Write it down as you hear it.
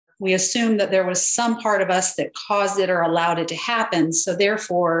we assume that there was some part of us that caused it or allowed it to happen. So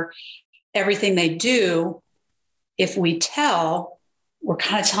therefore, everything they do, if we tell, we're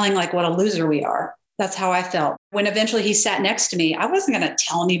kind of telling like what a loser we are. That's how I felt. When eventually he sat next to me, I wasn't going to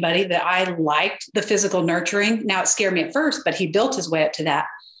tell anybody that I liked the physical nurturing. Now, it scared me at first, but he built his way up to that.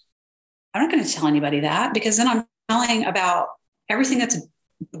 I'm not going to tell anybody that, because then I'm telling about everything that's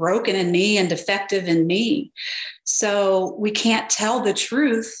broken in me and defective in me. So we can't tell the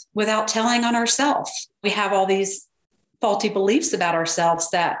truth without telling on ourselves. We have all these faulty beliefs about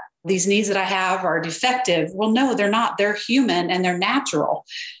ourselves that these needs that I have are defective. Well, no, they're not. They're human and they're natural.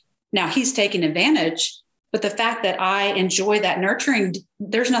 Now he's taking advantage, but the fact that I enjoy that nurturing,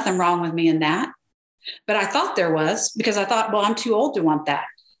 there's nothing wrong with me in that. But I thought there was, because I thought, well, I'm too old to want that.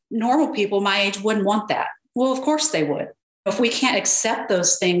 Normal people my age wouldn't want that. Well, of course they would. If we can't accept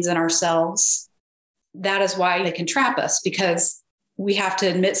those things in ourselves, that is why they can trap us, because we have to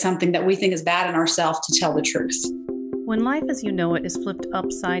admit something that we think is bad in ourselves to tell the truth. When life as you know it is flipped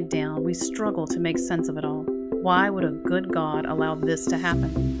upside down, we struggle to make sense of it all. Why would a good God allow this to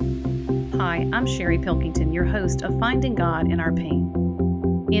happen? Hi, I'm Sherry Pilkington, your host of Finding God in Our Pain.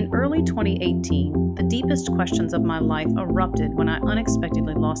 In early 2018, the deepest questions of my life erupted when I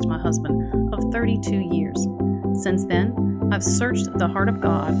unexpectedly lost my husband of 32 years. Since then, I've searched the heart of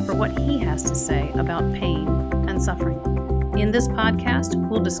God for what He has to say about pain and suffering. In this podcast,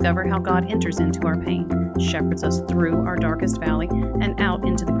 we'll discover how God enters into our pain, shepherds us through our darkest valley, and out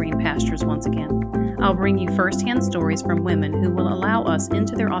into the green pastures once again. I'll bring you firsthand stories from women who will allow us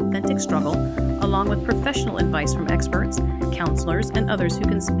into their authentic struggle, along with professional advice from experts, counselors, and others who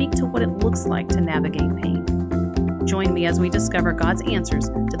can speak to what it looks like to navigate pain. Join me as we discover God's answers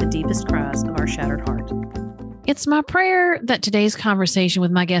to the deepest cries of our shattered heart. It's my prayer that today's conversation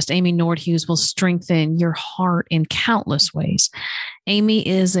with my guest, Amy Nordhus, will strengthen your heart in countless ways. Amy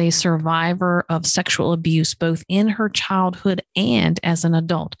is a survivor of sexual abuse, both in her childhood and as an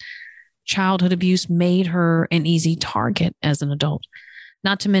adult. Childhood abuse made her an easy target as an adult.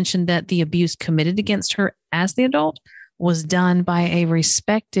 Not to mention that the abuse committed against her as the adult was done by a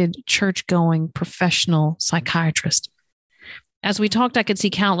respected church-going professional psychiatrist. As we talked, I could see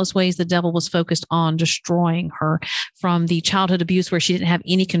countless ways the devil was focused on destroying her, from the childhood abuse where she didn't have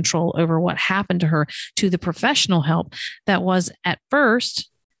any control over what happened to her, to the professional help that was at first,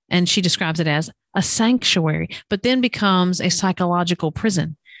 and she describes it as a sanctuary, but then becomes a psychological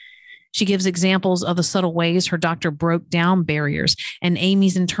prison. She gives examples of the subtle ways her doctor broke down barriers and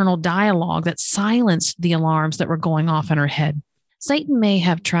Amy's internal dialogue that silenced the alarms that were going off in her head. Satan may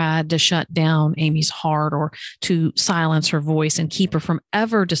have tried to shut down Amy's heart or to silence her voice and keep her from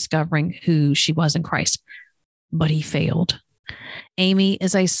ever discovering who she was in Christ, but he failed. Amy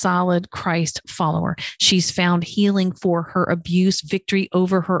is a solid Christ follower. She's found healing for her abuse, victory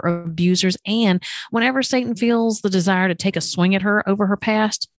over her abusers, and whenever Satan feels the desire to take a swing at her over her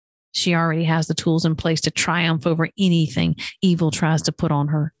past, she already has the tools in place to triumph over anything evil tries to put on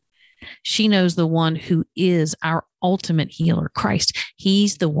her. She knows the one who is our ultimate healer, Christ.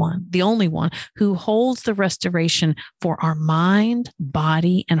 He's the one, the only one who holds the restoration for our mind,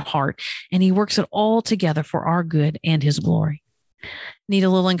 body, and heart. And he works it all together for our good and his glory. Need a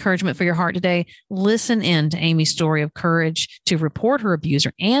little encouragement for your heart today? Listen in to Amy's story of courage to report her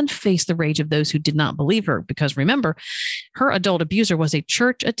abuser and face the rage of those who did not believe her. Because remember, her adult abuser was a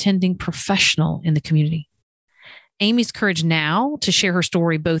church-attending professional in the community. Amy's courage now to share her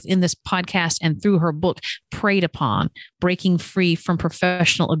story both in this podcast and through her book, Preyed Upon, Breaking Free from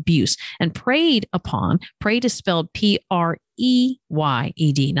Professional Abuse. And preyed upon, preyed is spelled P-R-E-Y-E-D,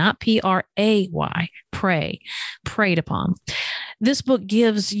 not P-R-A-Y, pray, preyed upon. This book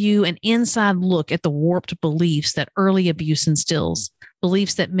gives you an inside look at the warped beliefs that early abuse instills,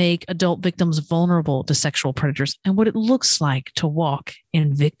 beliefs that make adult victims vulnerable to sexual predators, and what it looks like to walk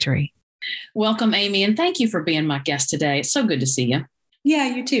in victory. Welcome, Amy, and thank you for being my guest today. It's so good to see you. Yeah,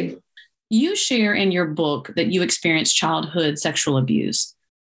 you too. You share in your book that you experienced childhood sexual abuse.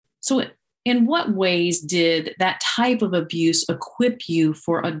 So in what ways did that type of abuse equip you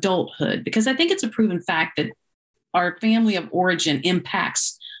for adulthood? Because I think it's a proven fact that our family of origin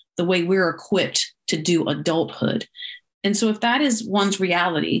impacts the way we're equipped to do adulthood. And so if that is one's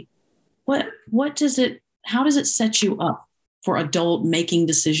reality, how does it set you up for adult making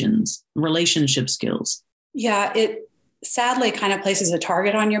decisions, relationship skills? Yeah, it sadly kind of places a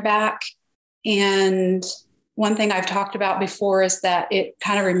target on your back. And one thing I've talked about before is that it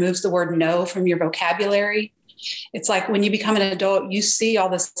kind of removes the word no from your vocabulary. It's like when you become an adult, you see all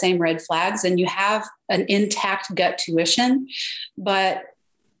the same red flags and you have an intact gut tuition, but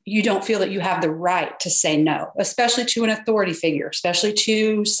you don't feel that you have the right to say no, especially to an authority figure, especially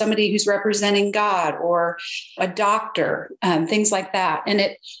to somebody who's representing God or a doctor, things like that. And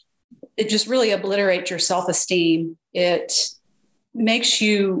it just really obliterates your self-esteem. It makes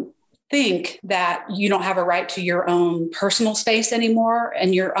you think that you don't have a right to your own personal space anymore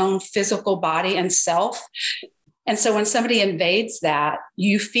and your own physical body and self. And so when somebody invades that,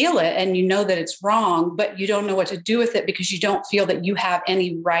 you feel it and you know that it's wrong, but you don't know what to do with it because you don't feel that you have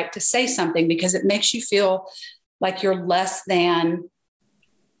any right to say something, because it makes you feel like you're less than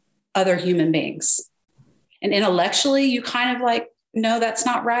other human beings. And intellectually, you kind of like, no, that's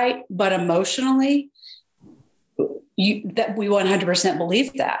not right. But emotionally, we 100%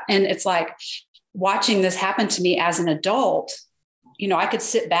 believe that. And it's like watching this happen to me as an adult, I could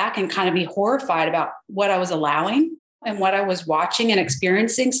sit back and kind of be horrified about what I was allowing and what I was watching and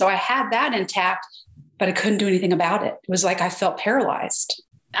experiencing. So I had that intact, but I couldn't do anything about it. It was like I felt paralyzed.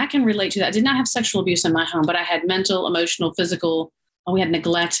 I can relate to that. I did not have sexual abuse in my home, but I had mental, emotional, physical. We had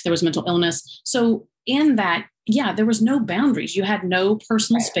neglect. There was mental illness. So in that, there was no boundaries. You had no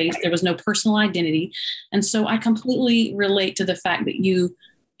personal space. There was no personal identity. And so I completely relate to the fact that you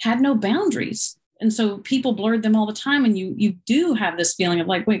had no boundaries. And so people blurred them all the time. And you do have this feeling of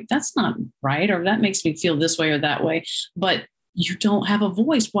like, wait, that's not right. Or that makes me feel this way or that way. But you don't have a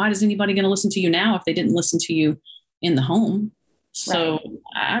voice. Why is anybody going to listen to you now if they didn't listen to you in the home? So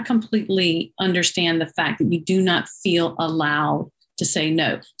I completely understand the fact that you do not feel allowed to say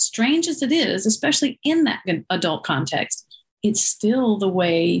no. Strange as it is, especially in that adult context, it's still the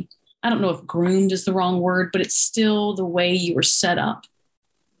way, I don't know if groomed is the wrong word, but it's still the way you were set up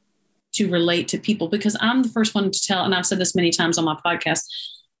to relate to people. Because I'm the first one to tell, and I've said this many times on my podcast,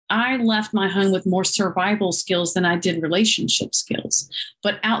 I left my home with more survival skills than I did relationship skills.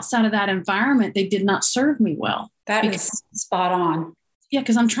 But outside of that environment, they did not serve me well. That is spot on. Yeah,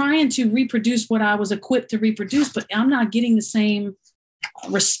 because I'm trying to reproduce what I was equipped to reproduce, but I'm not getting the same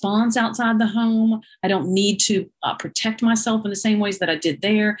response outside the home. I don't need to protect myself in the same ways that I did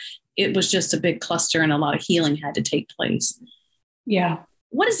there. It was just a big cluster and a lot of healing had to take place. Yeah.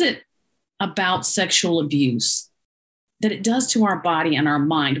 What is it about sexual abuse that it does to our body and our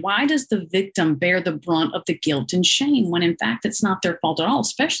mind? Why does the victim bear the brunt of the guilt and shame when in fact it's not their fault at all,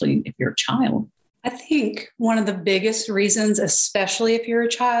 especially if you're a child? I think one of the biggest reasons, especially if you're a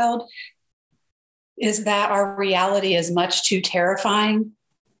child, is that our reality is much too terrifying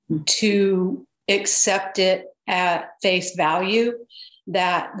to accept it at face value,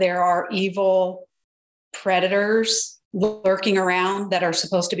 that there are evil predators lurking around that are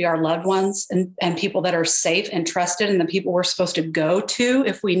supposed to be our loved ones and people that are safe and trusted and the people we're supposed to go to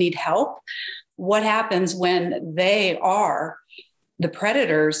if we need help. What happens when they are the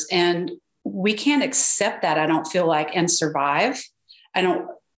predators? And we can't accept that, I don't feel like, and survive. I don't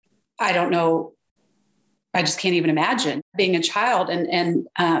know. I just can't even imagine being a child and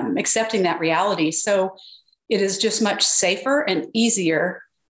accepting that reality. So it is just much safer and easier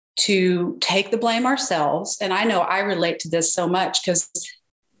to take the blame ourselves. And I know I relate to this so much because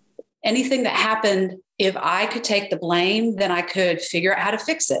anything that happened, if I could take the blame, then I could figure out how to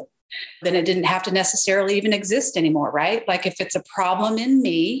fix it. Then it didn't have to necessarily even exist anymore, right? Like if it's a problem in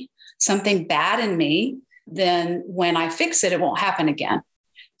me, something bad in me, then when I fix it, it won't happen again.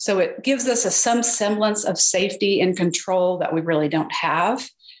 So it gives us some semblance of safety and control that we really don't have.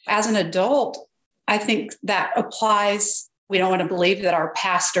 As an adult, I think that applies. We don't want to believe that our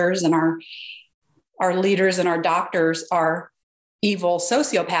pastors and our leaders and our doctors are evil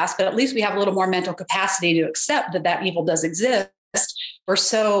sociopaths, but at least we have a little more mental capacity to accept that evil does exist. We're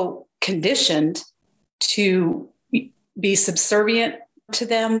so conditioned to be subservient to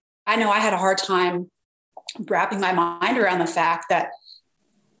them. I know I had a hard time wrapping my mind around the fact that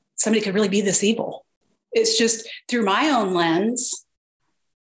somebody could really be this evil. It's just through my own lens,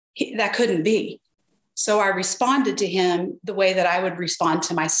 that couldn't be. So I responded to him the way that I would respond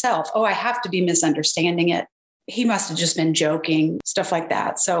to myself. Oh, I have to be misunderstanding it. He must have just been joking, stuff like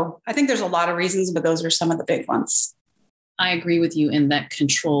that. So I think there's a lot of reasons, but those are some of the big ones. I agree with you in that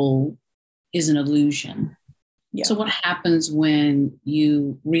control is an illusion. Yeah. So what happens when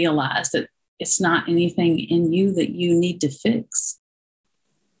you realize that it's not anything in you that you need to fix?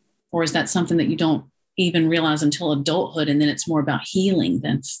 Or is that something that you don't even realize until adulthood, and then it's more about healing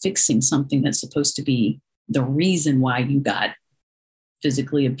than fixing something that's supposed to be the reason why you got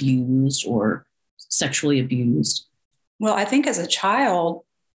physically abused or sexually abused? Well, I think as a child,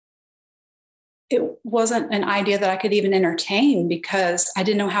 it wasn't an idea that I could even entertain because I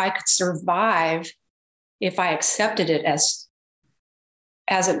didn't know how I could survive if I accepted it as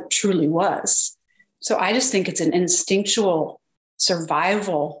it truly was. So I just think it's an instinctual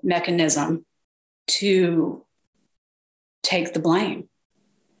survival mechanism to take the blame.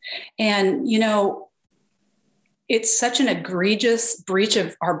 And, it's such an egregious breach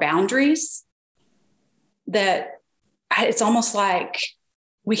of our boundaries that it's almost like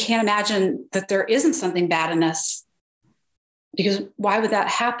we can't imagine that there isn't something bad in us, because why would that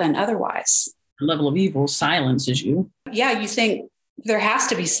happen otherwise? The level of evil silences you. Yeah, you think there has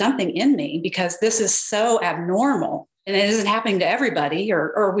to be something in me because this is so abnormal and it isn't happening to everybody,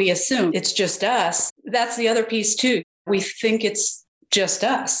 or we assume it's just us. That's the other piece too. We think it's just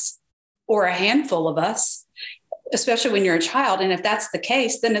us or a handful of us, especially when you're a child. And if that's the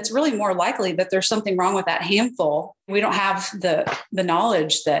case, then it's really more likely that there's something wrong with that handful. We don't have the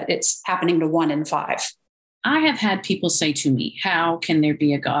knowledge that it's happening to 1 in 5. I have had people say to me, how can there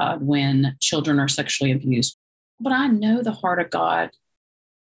be a God when children are sexually abused? But I know the heart of God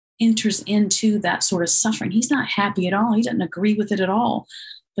enters into that sort of suffering. He's not happy at all. He doesn't agree with it at all,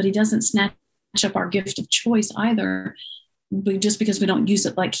 but he doesn't snatch up our gift of choice either, just because we don't use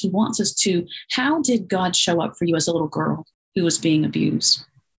it like he wants us to. How did God show up for you as a little girl who was being abused?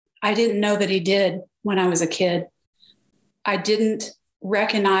 I didn't know that he did when I was a kid. I didn't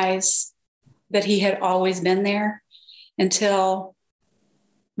recognize that he had always been there until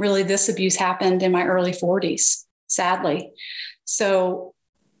really this abuse happened in my early 40s, sadly. So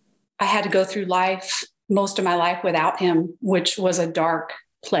I had to go through life, most of my life without him, which was a dark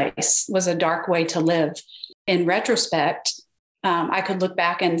place, was a dark way to live. In retrospect, I could look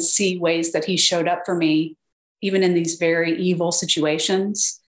back and see ways that he showed up for me, even in these very evil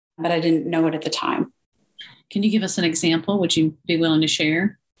situations, but I didn't know it at the time. Can you give us an example? Would you be willing to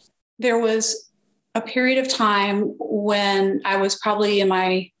share? There was a period of time when I was probably in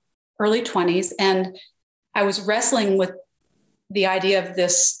my early 20s, and I was wrestling with the idea of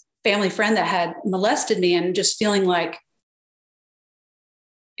this family friend that had molested me and just feeling like,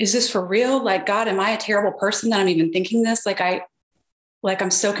 is this for real? Like, God, am I a terrible person that I'm even thinking this?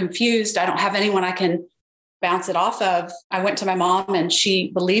 I'm so confused. I don't have anyone I can bounce it off of. I went to my mom and she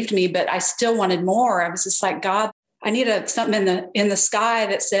believed me, but I still wanted more. I was just like, God, I need something in the sky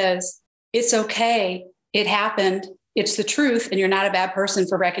that says, it's okay. It happened. It's the truth. And you're not a bad person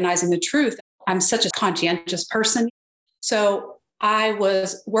for recognizing the truth. I'm such a conscientious person. So I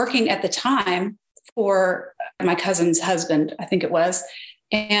was working at the time for my cousin's husband, I think it was,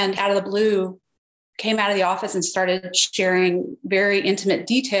 and out of the blue came out of the office and started sharing very intimate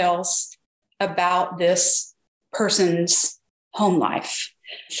details about this person's home life.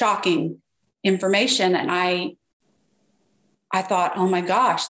 Shocking information. And I thought, oh my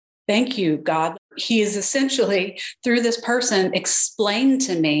gosh, thank you, God. He is essentially, through this person, explained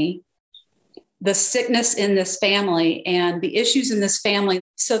to me the sickness in this family and the issues in this family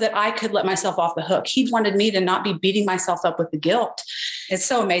so that I could let myself off the hook. He wanted me to not be beating myself up with the guilt. It's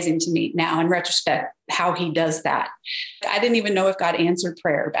so amazing to me now in retrospect how he does that. I didn't even know if God answered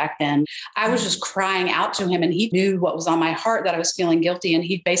prayer back then. I was just crying out to him and he knew what was on my heart, that I was feeling guilty. And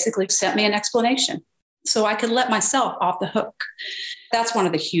he basically sent me an explanation so I could let myself off the hook. That's one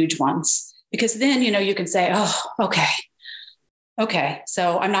of the huge ones, because then, you can say, oh, okay.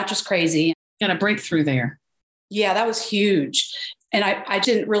 So I'm not just crazy. Got a breakthrough there. Yeah, that was huge. And I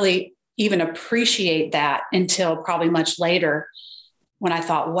didn't really even appreciate that until probably much later when I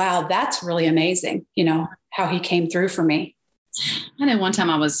thought, wow, that's really amazing, how he came through for me. I know one time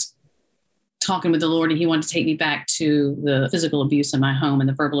I was talking with the Lord and he wanted to take me back to the physical abuse in my home and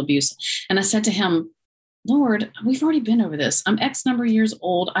the verbal abuse. And I said to him, Lord, we've already been over this. I'm X number of years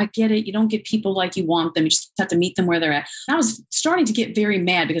old. I get it. You don't get people like you want them. You just have to meet them where they're at. I was starting to get very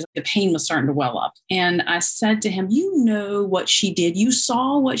mad because the pain was starting to well up. And I said to him, you know what she did. You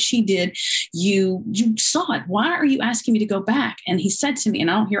saw what she did. You saw it. Why are you asking me to go back? And he said to me, and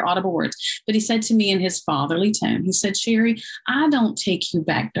I don't hear audible words, but he said to me in his fatherly tone, he said, Sherry, I don't take you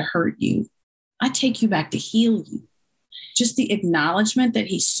back to hurt you. I take you back to heal you. Just the acknowledgement that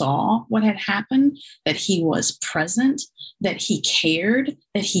he saw what had happened, that he was present, that he cared,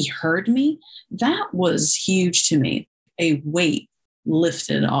 that he heard me, that was huge to me. A weight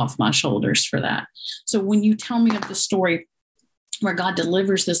lifted off my shoulders for that. So when you tell me of the story where God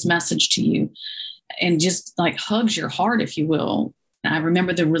delivers this message to you and just like hugs your heart, if you will, I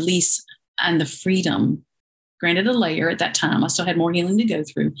remember the release and the freedom. Granted, a layer at that time. I still had more healing to go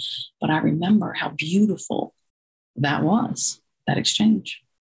through, but I remember how beautiful that was, that exchange.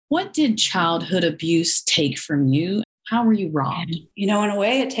 What did childhood abuse take from you? How were you robbed? In a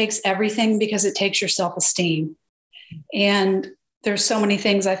way, it takes everything, because it takes your self-esteem. And there's so many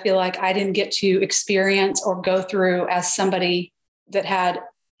things I feel like I didn't get to experience or go through as somebody that had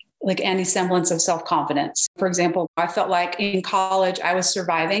like any semblance of self-confidence. For example, I felt like in college I was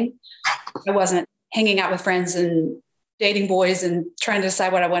surviving. I wasn't hanging out with friends and dating boys and trying to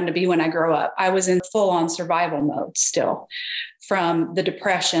decide what I wanted to be when I grow up. I was in full-on survival mode still, from the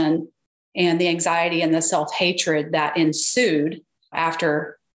depression and the anxiety and the self-hatred that ensued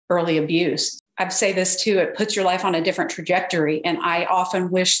after early abuse. I'd say this too, it puts your life on a different trajectory. And I often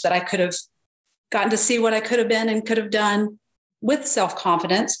wish that I could have gotten to see what I could have been and could have done with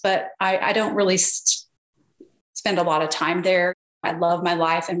self-confidence, but I don't really spend a lot of time there. I love my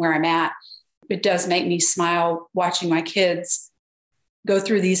life and where I'm at. It does make me smile watching my kids go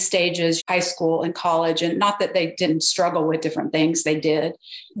through these stages, high school and college, and not that they didn't struggle with different things, they did.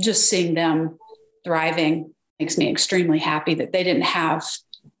 Just seeing them thriving makes me extremely happy that they didn't have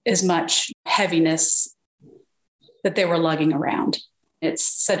as much heaviness that they were lugging around. It's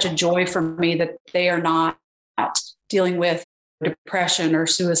such a joy for me that they are not dealing with depression or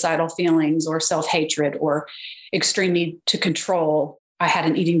suicidal feelings or self-hatred or extreme need to control. I had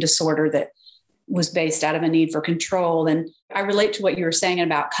an eating disorder that was based out of a need for control. And I relate to what you were saying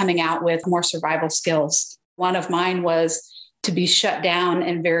about coming out with more survival skills. One of mine was to be shut down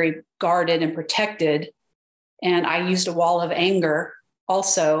and very guarded and protected. And I used a wall of anger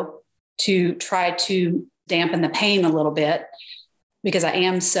also to try to dampen the pain a little bit because I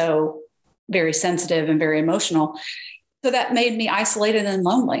am so very sensitive and very emotional. So that made me isolated and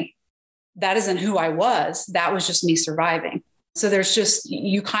lonely. That isn't who I was. That was just me surviving. So there's just,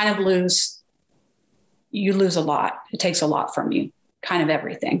 you lose a lot. It takes a lot from you, kind of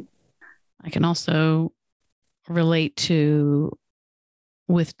everything. I can also relate to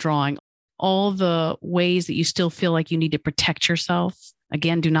withdrawing. All the ways that you still feel like you need to protect yourself,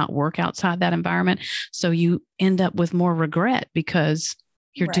 again, do not work outside that environment. So you end up with more regret because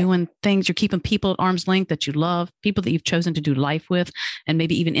you're doing things, you're keeping people at arm's length that you love, people that you've chosen to do life with, and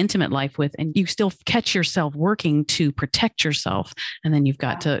maybe even intimate life with. And you still catch yourself working to protect yourself. And then you've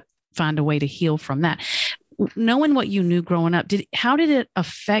got to find a way to heal from that. Knowing what you knew growing up, how did it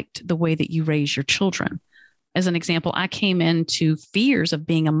affect the way that you raise your children? As an example, I came into fears of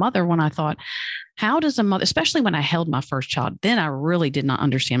being a mother when I thought, how does a mother, especially when I held my first child, then I really did not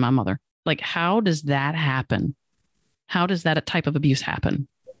understand my mother. Like, how does that happen? How does that type of abuse happen?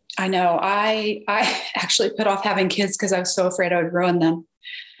 I know. I actually put off having kids because I was so afraid I would ruin them.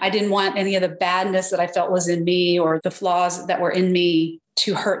 I didn't want any of the badness that I felt was in me or the flaws that were in me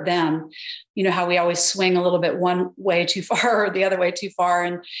to hurt them. You know how we always swing a little bit one way too far or the other way too far.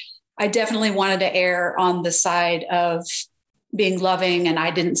 And I definitely wanted to err on the side of being loving, and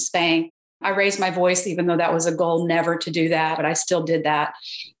I didn't spank. I raised my voice, even though that was a goal never to do that, but I still did that.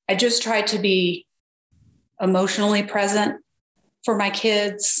 I just tried to be emotionally present for my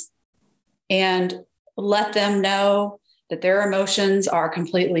kids and let them know that their emotions are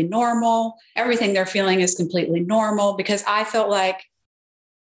completely normal. Everything they're feeling is completely normal, because I felt like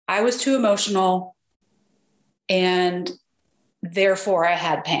I was too emotional and therefore I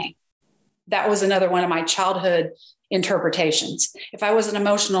had pain. That was another one of my childhood interpretations. If I wasn't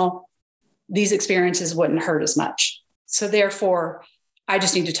emotional, these experiences wouldn't hurt as much. So therefore, I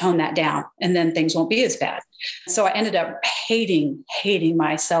just need to tone that down and then things won't be as bad. So I ended up hating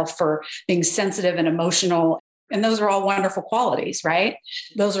myself for being sensitive and emotional. And those are all wonderful qualities, right?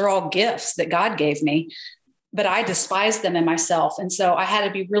 Those are all gifts that God gave me, but I despised them in myself. And so I had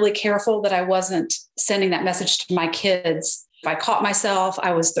to be really careful that I wasn't sending that message to my kids. If I caught myself,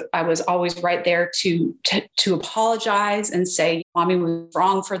 I was always right there to apologize and say, Mommy was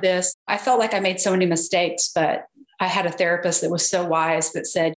wrong for this. I felt like I made so many mistakes, but I had a therapist that was so wise that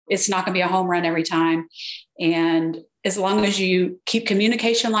said, it's not going to be a home run every time. And as long as you keep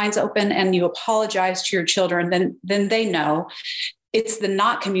communication lines open and you apologize to your children, then they know. It's the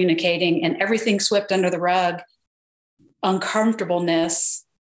not communicating and everything swept under the rug, uncomfortableness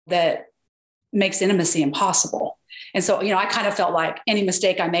that makes intimacy impossible. And so, I kind of felt like any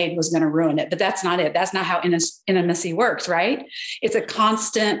mistake I made was going to ruin it, but that's not it. That's not how intimacy works, right? It's a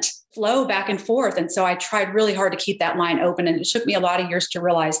constant flow back and forth. And so I tried really hard to keep that line open. And it took me a lot of years to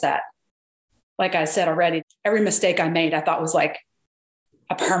realize that. Like I said already, every mistake I made, I thought was like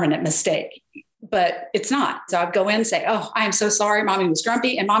a permanent mistake, but it's not. So I'd go in and say, oh, I am so sorry. Mommy was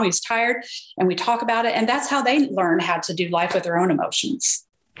grumpy and Mommy was tired. And we talk about it. And that's how they learn how to do life with their own emotions.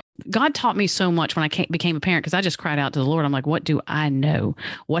 God taught me so much when I became a parent, because I just cried out to the Lord. I'm like, what do I know?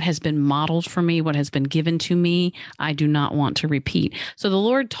 What has been modeled for me? What has been given to me? I do not want to repeat. So the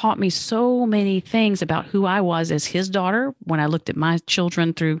Lord taught me so many things about who I was as his daughter when I looked at my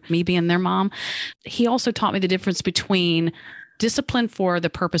children through me being their mom. He also taught me the difference between discipline for the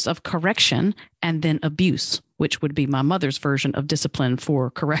purpose of correction, and then abuse, which would be my mother's version of discipline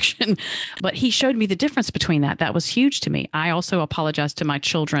for correction. But he showed me the difference between that. That was huge to me. I also apologized to my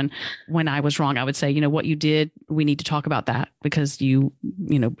children when I was wrong. I would say, what you did, we need to talk about that because you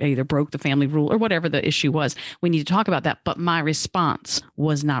either broke the family rule or whatever the issue was. We need to talk about that. But my response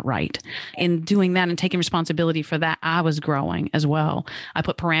was not right. In doing that and taking responsibility for that, I was growing as well. I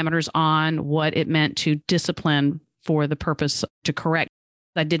put parameters on what it meant to discipline for the purpose to correct.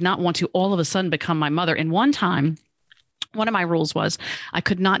 I did not want to all of a sudden become my mother. And one time, one of my rules was I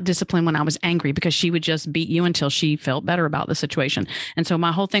could not discipline when I was angry because she would just beat you until she felt better about the situation. And so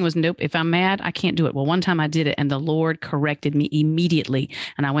my whole thing was, nope, if I'm mad, I can't do it. Well, one time I did it and the Lord corrected me immediately.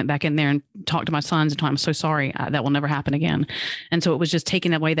 And I went back in there and talked to my sons and told them, I'm so sorry. That will never happen again. And so it was just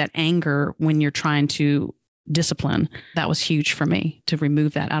taking away that anger when you're trying to discipline. That was huge for me to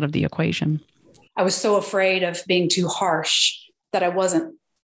remove that out of the equation. I was so afraid of being too harsh that I wasn't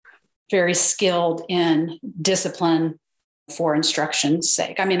very skilled in discipline for instruction's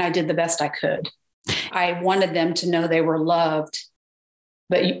sake. I mean, I did the best I could. I wanted them to know they were loved,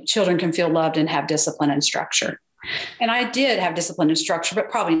 but children can feel loved and have discipline and structure. And I did have discipline and structure, but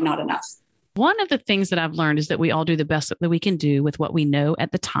probably not enough. One of the things that I've learned is that we all do the best that we can do with what we know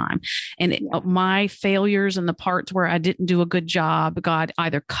at the time. And my failures and the parts where I didn't do a good job, God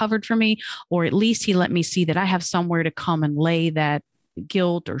either covered for me, or at least he let me see that I have somewhere to come and lay that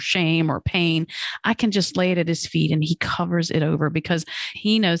guilt or shame or pain. I can just lay it at his feet and he covers it over because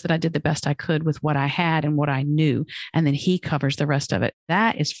he knows that I did the best I could with what I had and what I knew. And then he covers the rest of it.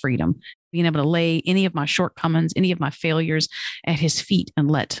 That is freedom. Being able to lay any of my shortcomings, any of my failures at his feet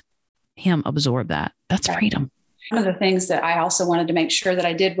and let him absorb that. That's freedom. One of the things that I also wanted to make sure that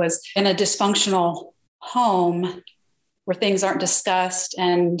I did was in a dysfunctional home where things aren't discussed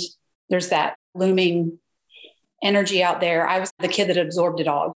and there's that looming energy out there. I was the kid that absorbed it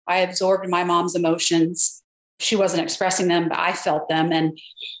all. I absorbed my mom's emotions. She wasn't expressing them, but I felt them. And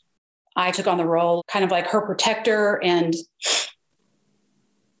I took on the role kind of like her protector and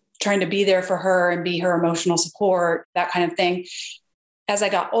trying to be there for her and be her emotional support, that kind of thing. As I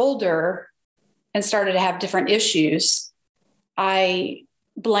got older and started to have different issues, I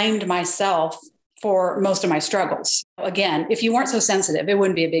blamed myself for most of my struggles. Again, if you weren't so sensitive, it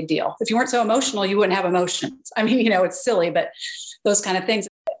wouldn't be a big deal. If you weren't so emotional, you wouldn't have emotions. I mean, it's silly, but those kind of things,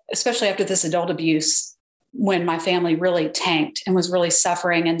 especially after this adult abuse, when my family really tanked and was really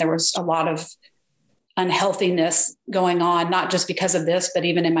suffering and there was a lot of unhealthiness going on, not just because of this, but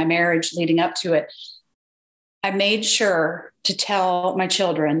even in my marriage leading up to it, I made sure to tell my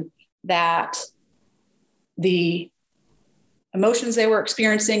children that the emotions they were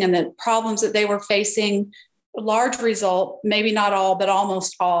experiencing and the problems that they were facing, a large result, maybe not all, but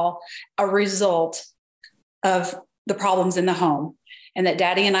almost all, a result of the problems in the home. And that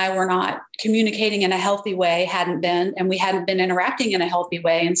Daddy and I were not communicating in a healthy way, hadn't been, and we hadn't been interacting in a healthy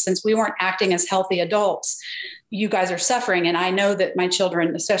way. And since we weren't acting as healthy adults, you guys are suffering. And I know that my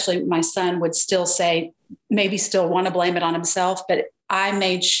children, especially my son, would still say, maybe still want to blame it on himself. But I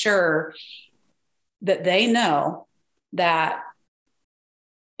made sure that they know that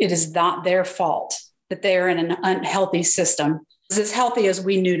it is not their fault that they're in an unhealthy system. It's as healthy as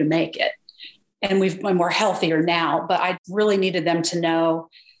we knew to make it. And we're healthier now, but I really needed them to know,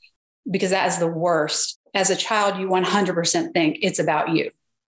 because that is the worst. As a child, you 100% think it's about you.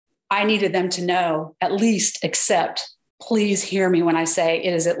 I needed them to know, at least accept, please hear me when I say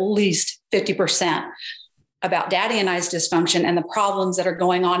it is at least 50% about Daddy and I's dysfunction and the problems that are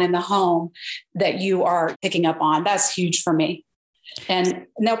going on in the home that you are picking up on. That's huge for me. And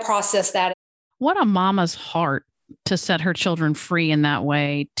they'll process that. What a mama's heart to set her children free in that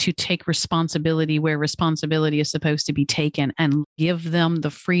way, to take responsibility where responsibility is supposed to be taken and give them the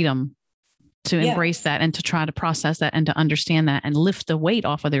freedom to embrace that and to try to process that and to understand that and lift the weight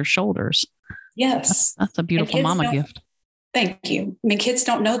off of their shoulders. Yes. That's a beautiful mama gift. Thank you. I mean, kids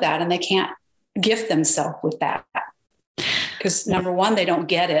don't know that and they can't gift themselves with that. Because number one, they don't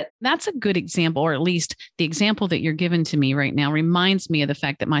get it. That's a good example, or at least the example that you're giving to me right now reminds me of the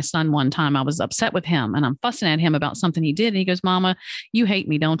fact that my son, one time I was upset with him and I'm fussing at him about something he did. And he goes, Mama, you hate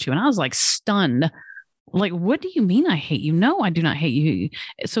me, don't you? And I was like stunned. Like, what do you mean I hate you? No, I do not hate you.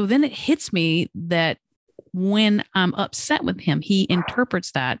 So then it hits me that when I'm upset with him, he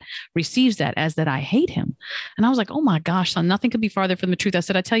interprets that, receives that as that I hate him. And I was like, oh my gosh, son, nothing could be farther from the truth. I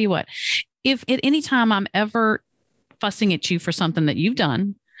said, I tell you what, if at any time I'm ever fussing at you for something that you've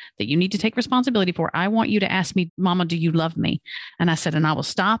done that you need to take responsibility for, I want you to ask me, Mama, do you love me? And I said, and I will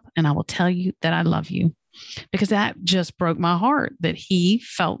stop and I will tell you that I love you, because that just broke my heart that he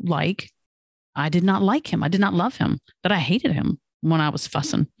felt like I did not like him. I did not love him, that I hated him when I was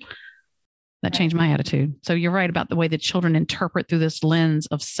fussing. That changed my attitude. So you're right about the way the children interpret through this lens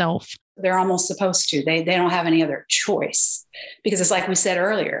of self. They're almost supposed to. They don't have any other choice, because it's like we said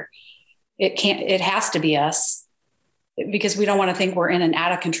earlier, it has to be us, because we don't want to think we're in an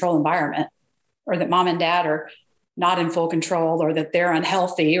out of control environment, or that mom and dad are not in full control, or that they're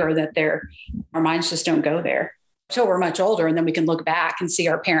unhealthy, or that our minds just don't go there until we're much older. And then we can look back and see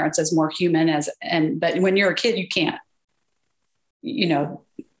our parents as more human but when you're a kid, you can't,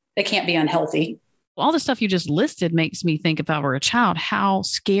 they can't be unhealthy. All the stuff you just listed makes me think, if I were a child, how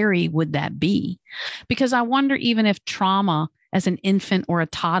scary would that be? Because I wonder even if trauma as an infant or a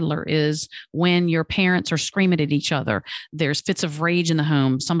toddler is when your parents are screaming at each other. There's fits of rage in the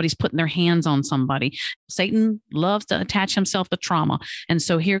home. Somebody's putting their hands on somebody. Satan loves to attach himself to trauma. And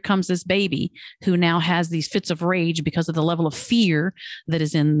so here comes this baby who now has these fits of rage because of the level of fear that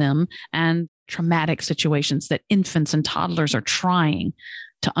is in them and traumatic situations that infants and toddlers are trying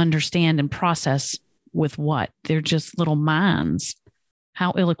to understand and process with what? They're just little minds.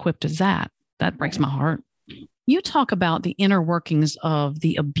 How ill-equipped is that? That breaks my heart. You talk about the inner workings of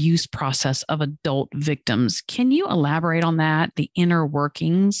the abuse process of adult victims. Can you elaborate on that, the inner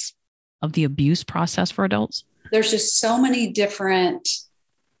workings of the abuse process for adults? There's just so many different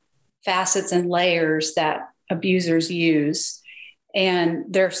facets and layers that abusers use. And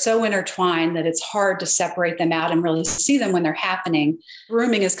they're so intertwined that it's hard to separate them out and really see them when they're happening.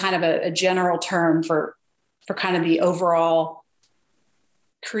 Grooming is kind of a general term for kind of the overall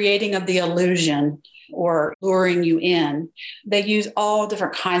creating of the illusion or luring you in. They use all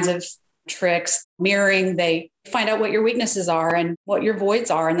different kinds of tricks, mirroring. They find out what your weaknesses are and what your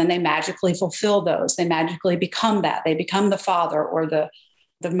voids are, and then they magically fulfill those. They magically become that. They become the father or the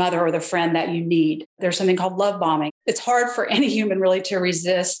mother or the friend that you need. There's something called love bombing. It's hard for any human really to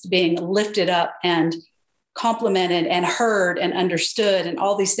resist being lifted up and complimented and heard and understood and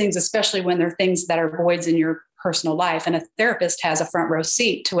all these things, especially when they're things that are voids in your personal life. And a therapist has a front row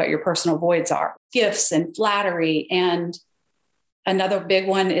seat to what your personal voids are. Gifts and flattery. And another big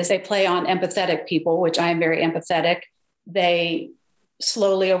one is they play on empathetic people, which I am very empathetic. They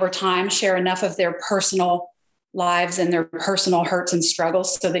slowly over time share enough of their personal lives and their personal hurts and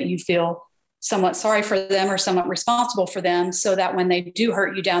struggles so that you feel somewhat sorry for them or somewhat responsible for them, so that when they do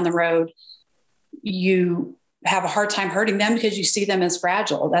hurt you down the road, you have a hard time hurting them because you see them as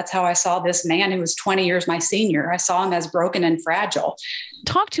fragile. That's how I saw this man who was 20 years my senior. I saw him as broken and fragile.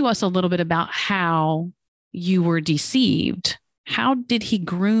 Talk to us a little bit about how you were deceived. How did he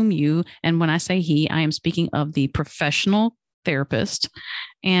groom you? And when I say he, I am speaking of the professional therapist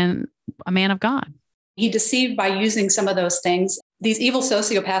and a man of God. He deceived by using some of those things. These evil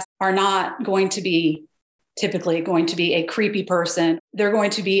sociopaths are not typically going to be a creepy person. They're going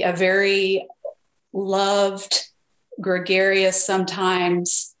to be a very loved, gregarious,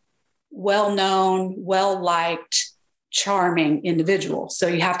 sometimes well-known, well-liked, charming individual. So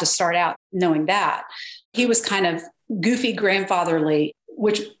you have to start out knowing that. He was kind of goofy, grandfatherly,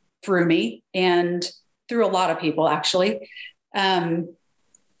 which threw me and threw a lot of people, actually.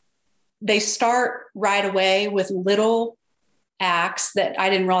 They start right away with little acts that I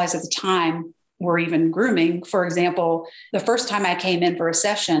didn't realize at the time were even grooming. For example, the first time I came in for a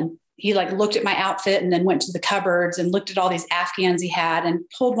session, he looked at my outfit and then went to the cupboards and looked at all these Afghans he had and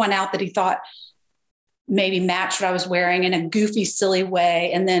pulled one out that he thought maybe matched what I was wearing in a goofy, silly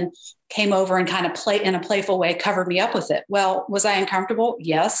way. And then came over and kind of in a playful way, covered me up with it. Well, was I uncomfortable?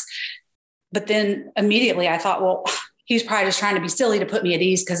 Yes. But then immediately I thought, well, he's probably just trying to be silly to put me at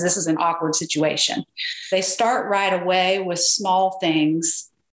ease because this is an awkward situation. They start right away with small things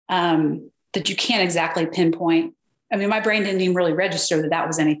that you can't exactly pinpoint. I mean, my brain didn't even really register that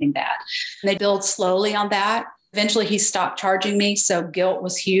was anything bad. And they build slowly on that. Eventually, he stopped charging me, so guilt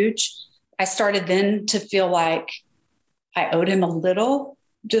was huge. I started then to feel like I owed him a little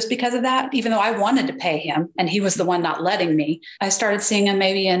just because of that, even though I wanted to pay him and he was the one not letting me. I started seeing him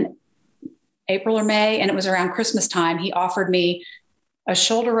maybe in April or May, and it was around Christmas time. He offered me a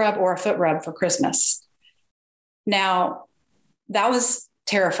shoulder rub or a foot rub for Christmas. Now, that was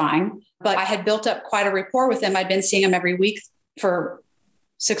terrifying, but I had built up quite a rapport with him. I'd been seeing him every week for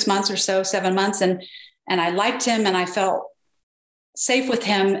 6 months or so, 7 months, and I liked him and I felt safe with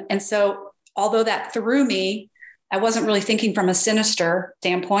him. And so although that threw me, I wasn't really thinking from a sinister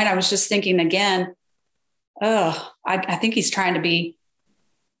standpoint. I was just thinking again, I think he's trying to be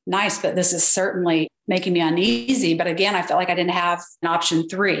nice, but this is certainly making me uneasy. But again, I felt like I didn't have an option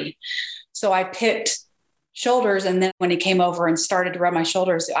 3. So I picked shoulders. And then when he came over and started to rub my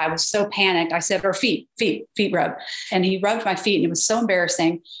shoulders, I was so panicked. I said, or feet rub. And he rubbed my feet and it was so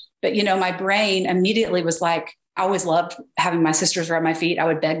embarrassing. But, my brain immediately was like, I always loved having my sisters rub my feet. I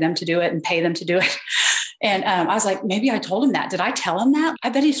would beg them to do it and pay them to do it. And I was like, maybe I told him that. Did I tell him that? I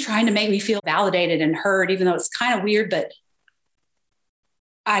bet he's trying to make me feel validated and heard, even though it's kind of weird, but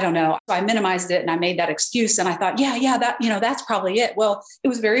I don't know. So I minimized it and I made that excuse. And I thought, yeah, that's probably it. Well, it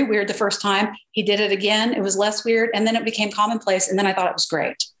was very weird the first time. He did it again. It was less weird. And then it became commonplace. And then I thought it was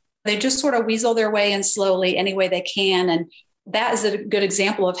great. They just sort of weasel their way in slowly any way they can. And that is a good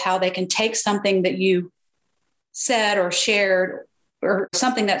example of how they can take something that you said or shared or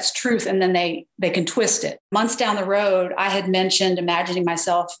something that's truth, and then they can twist it. Months down the road, I had mentioned imagining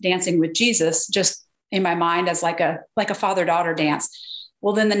myself dancing with Jesus just in my mind as like a father-daughter dance.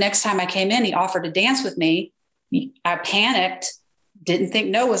 Well, then the next time I came in, he offered to dance with me. I panicked, didn't think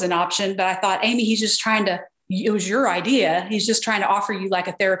no was an option, but I thought, Amy, it was your idea. He's just trying to offer you like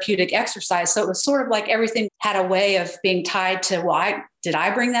a therapeutic exercise. So it was sort of like everything had a way of being tied to, did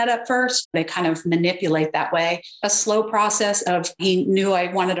I bring that up first? They kind of manipulate that way. A slow process of, he knew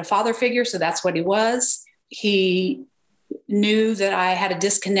I wanted a father figure, so that's what he was. He knew that I had a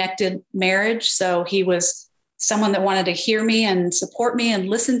disconnected marriage, so he was someone that wanted to hear me and support me and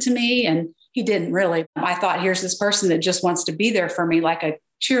listen to me, and he didn't really. I thought, here's this person that just wants to be there for me like a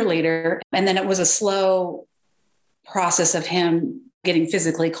cheerleader. And then it was a slow process of him getting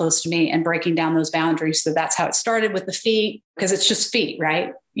physically close to me and breaking down those boundaries. So that's how it started with the feet, because it's just feet,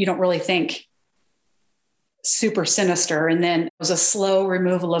 right? You don't really think super sinister. And then it was a slow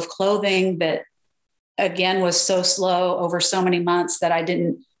removal of clothing that, again, was so slow over so many months that I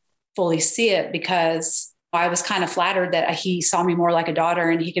didn't fully see it, because I was kind of flattered that he saw me more like a daughter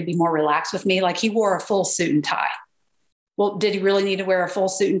and he could be more relaxed with me. Like, he wore a full suit and tie. Well, did he really need to wear a full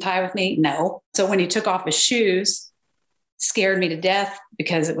suit and tie with me? No. So when he took off his shoes, scared me to death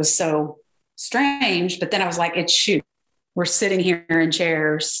because it was so strange. But then I was like, it's shoot. We're sitting here in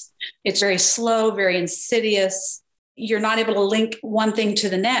chairs. It's very slow, very insidious. You're not able to link one thing to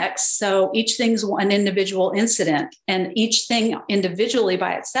the next. So each thing's an individual incident, and each thing individually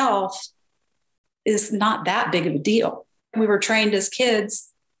by itself is not that big of a deal. We were trained as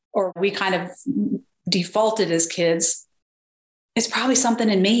kids, or we kind of defaulted as kids. It's probably something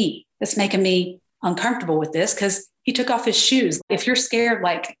in me that's making me uncomfortable with this, because he took off his shoes. If you're scared,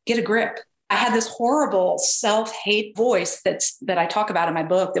 like, get a grip. I had this horrible self-hate voice that I talk about in my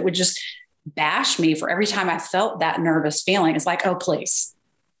book that would just bash me for every time I felt that nervous feeling. It's like, oh, please.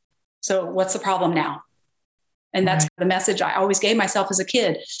 So what's the problem now? And that's the message I always gave myself as a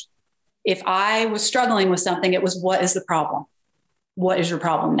kid. If I was struggling with something, it was, what is the problem? What is your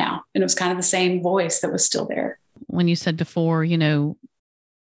problem now? And it was kind of the same voice that was still there. When you said before,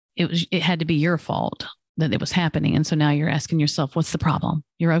 it had to be your fault that it was happening. And so now you're asking yourself, what's the problem?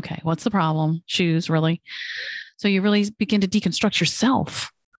 You're okay. What's the problem? Shoes, really? So you really begin to deconstruct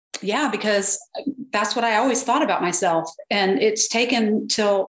yourself. Yeah, because that's what I always thought about myself. And it's taken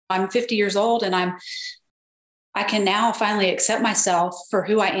till I'm 50 years old, and I can now finally accept myself for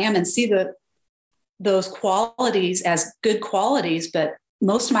who I am and see those qualities as good qualities. But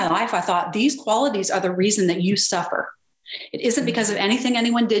most of my life, I thought these qualities are the reason that you suffer. It isn't because of anything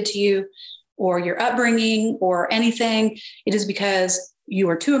anyone did to you or your upbringing or anything. It is because you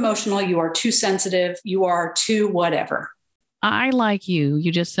are too emotional, you are too sensitive, you are too whatever. I, like you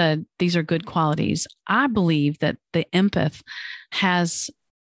just said, these are good qualities. I believe that the empath has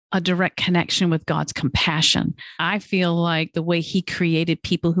a direct connection with God's compassion. I feel like the way he created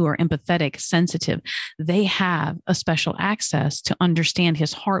people who are empathetic, sensitive, they have a special access to understand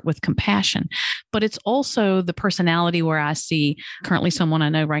his heart with compassion. But it's also the personality where I see currently someone I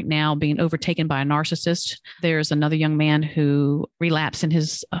know right now being overtaken by a narcissist. There's another young man who relapsed in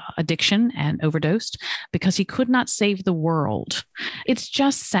his addiction and overdosed because he could not save the world. It's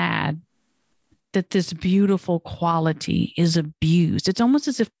just sad that this beautiful quality is abused. It's almost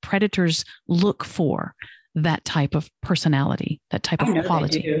as if predators look for that type of personality, that type of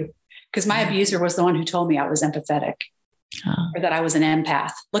quality. Because my abuser was the one who told me I was empathetic or that I was an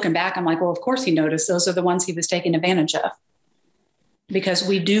empath. Looking back, I'm like, well, of course he noticed. Those are the ones he was taking advantage of. Because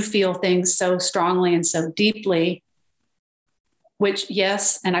we do feel things so strongly and so deeply, which,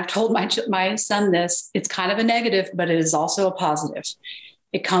 yes, and I've told my son this, it's kind of a negative, but it is also a positive.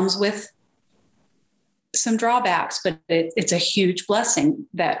 It comes with some drawbacks, but it's a huge blessing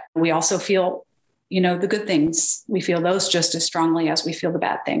that we also feel, the good things. We feel those just as strongly as we feel the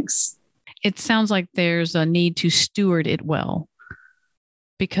bad things. It sounds like there's a need to steward it well,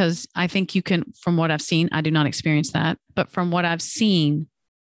 because I think you can, from what I've seen, I do not experience that, but from what I've seen,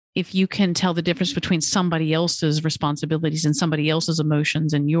 if you can tell the difference between somebody else's responsibilities and somebody else's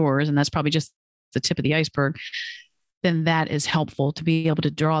emotions and yours, and that's probably just the tip of the iceberg, then that is helpful to be able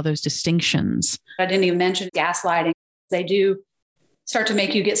to draw those distinctions. I didn't even mention gaslighting. They do start to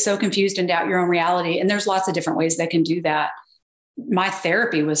make you get so confused and doubt your own reality. And there's lots of different ways they can do that. My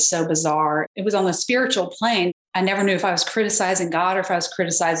therapy was so bizarre. It was on the spiritual plane. I never knew if I was criticizing God or if I was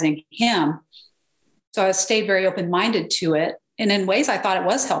criticizing him. So I stayed very open-minded to it. And in ways, I thought it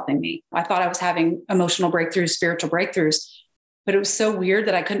was helping me. I thought I was having emotional breakthroughs, spiritual breakthroughs, but it was so weird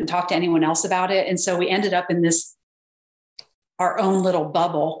that I couldn't talk to anyone else about it. And so we ended up in our own little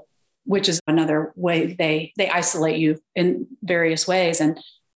bubble, which is another way they isolate you in various ways. And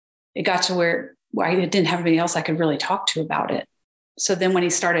it got to where I didn't have anybody else I could really talk to about it. So then when he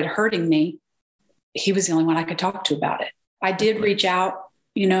started hurting me, he was the only one I could talk to about it. I did reach out,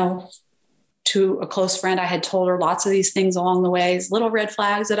 to a close friend. I had told her lots of these things along the ways, little red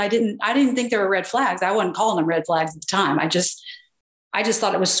flags that I didn't think they were red flags. I wasn't calling them red flags at the time. I just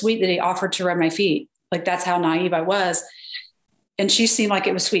thought it was sweet that he offered to rub my feet. Like, that's how naive I was. And she seemed like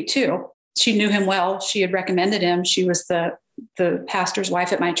it was sweet too. She knew him well. She had recommended him. She was the pastor's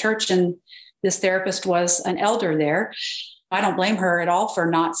wife at my church, and this therapist was an elder there. I don't blame her at all for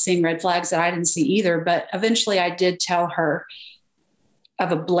not seeing red flags that I didn't see either. But eventually I did tell her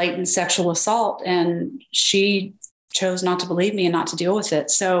of a blatant sexual assault, and she chose not to believe me and not to deal with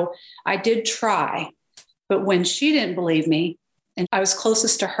it. So I did try, but when she didn't believe me, and I was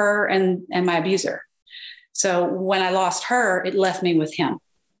closest to her and my abuser. So when I lost her, it left me with him.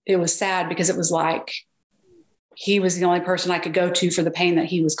 It was sad because it was like he was the only person I could go to for the pain that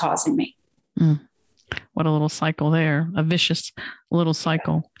he was causing me. What a little cycle there, a vicious little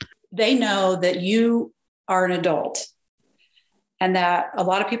cycle. They know that you are an adult and that a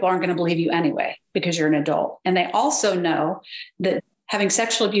lot of people aren't going to believe you anyway because you're an adult. And they also know that having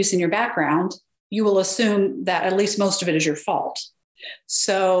sexual abuse in your background, you will assume that at least most of it is your fault.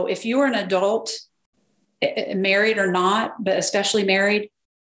 So if you are an adult, married or not, but especially married,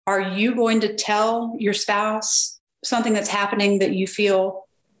 are you going to tell your spouse something that's happening that you feel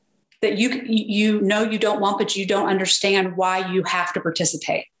that you don't want, but you don't understand why you have to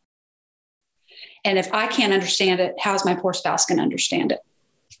participate? And if I can't understand it, how's my poor spouse going to understand it?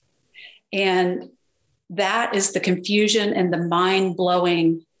 And that is the confusion and the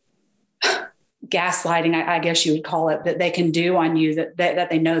mind-blowing gaslighting, I guess you would call it, that they can do on you, that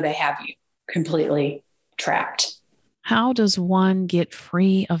they know they have you completely trapped. How does one get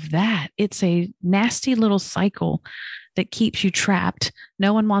free of that? It's a nasty little cycle that keeps you trapped.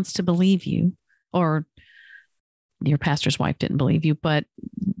 No one wants to believe you, or your pastor's wife didn't believe you. But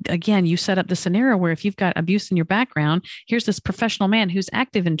again, you set up the scenario where if you've got abuse in your background, here's this professional man who's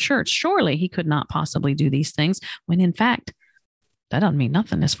active in church. Surely he could not possibly do these things, when in fact, that doesn't mean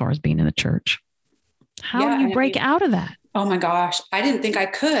nothing as far as being in the church. How do you break out of that? Oh my gosh. I didn't think I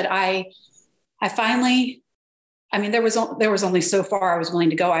could. I finally, there was only so far I was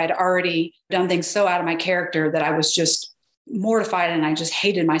willing to go. I had already done things so out of my character that I was just mortified and I just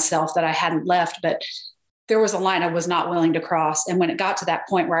hated myself that I hadn't left. But there was a line I was not willing to cross. And when it got to that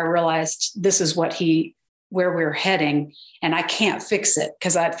point where I realized this is where we're heading and I can't fix it,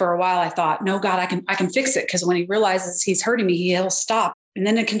 because for a while I thought, no, God, I can fix it. Because when he realizes he's hurting me, he'll stop. And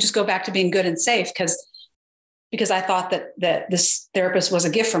then it can just go back to being good and safe, because I thought that this therapist was a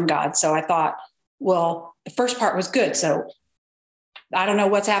gift from God. So I thought, well, the first part was good. So I don't know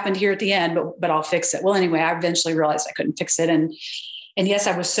what's happened here at the end, but I'll fix it. Well, anyway, I eventually realized I couldn't fix it. And yes,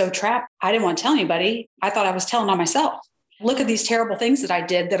 I was so trapped. I didn't want to tell anybody. I thought I was telling on myself. Look at these terrible things that I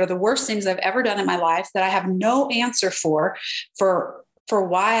did that are the worst things I've ever done in my life, that I have no answer for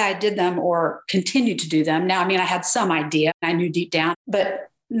why I did them or continued to do them. Now, I had some idea. I knew deep down, but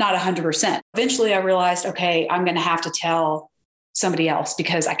not 100%. Eventually I realized, okay, I'm going to have to tell somebody else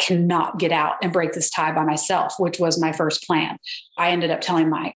because I cannot get out and break this tie by myself, which was my first plan. I ended up telling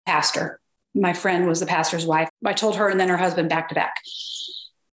my pastor. My friend was the pastor's wife. I told her and then her husband back to back.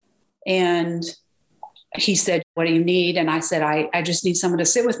 And he said, what do you need? And I said, I just need someone to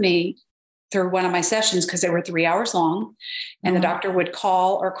sit with me through one of my sessions, because they were 3 hours long. And the doctor would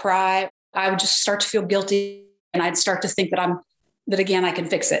call or cry. I would just start to feel guilty. And I'd start to think that again, I can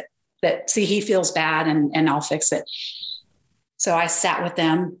fix it. That, see, he feels bad and I'll fix it. So I sat with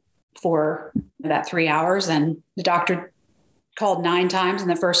them for that 3 hours, and the doctor called 9 times in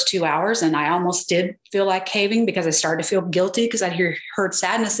the first 2 hours. And I almost did feel like caving because I started to feel guilty because I heard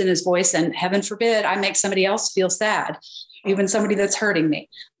sadness in his voice, and heaven forbid I make somebody else feel sad, even somebody that's hurting me.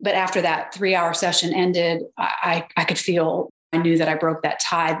 But after that 3-hour session ended, I could feel, I knew that I broke that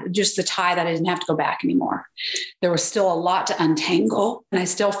tie, just the tie that I didn't have to go back anymore. There was still a lot to untangle, and I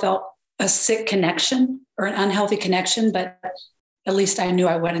still felt a sick connection or an unhealthy connection, but at least I knew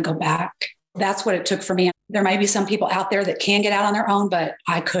I wouldn't go back. That's what it took for me. There might be some people out there that can get out on their own, but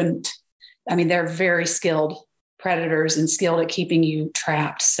I couldn't. I mean, they're very skilled predators and skilled at keeping you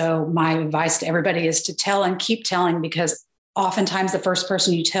trapped. So my advice to everybody is to tell and keep telling, because oftentimes the first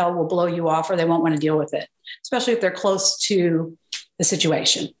person you tell will blow you off or they won't want to deal with it, especially if they're close to the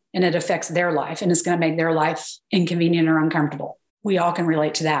situation and it affects their life and it's going to make their life inconvenient or uncomfortable. We all can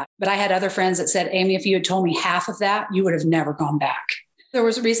relate to that. But I had other friends that said, Amy, if you had told me half of that, you would have never gone back. There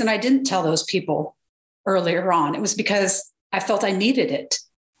was a reason I didn't tell those people earlier on. It was because I felt I needed it.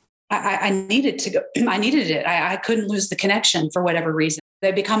 I needed to go. I needed it. I couldn't lose the connection for whatever reason.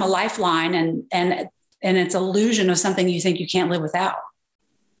 They become a lifeline and it's an illusion of something you think you can't live without.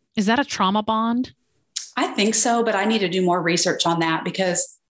 Is that a trauma bond? I think so, but I need to do more research on that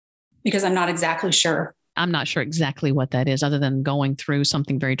because I'm not exactly sure. I'm not sure exactly what that is, other than going through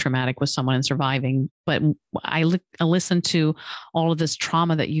something very traumatic with someone and surviving. But I listen to all of this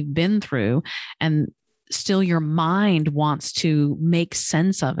trauma that you've been through, and still your mind wants to make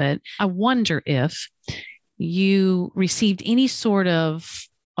sense of it. I wonder if you received any sort of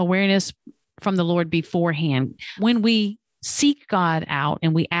awareness from the Lord beforehand. When we seek God out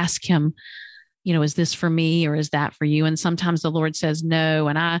and we ask him, is this for me or is that for you? And sometimes the Lord says no.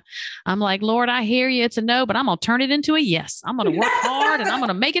 And I'm like, Lord, I hear you. It's a no, but I'm going to turn it into a yes. I'm going to work hard and I'm going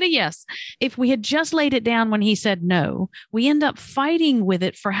to make it a yes. If we had just laid it down when he said no, we end up fighting with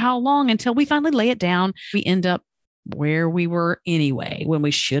it for how long until we finally lay it down. We end up where we were anyway, when we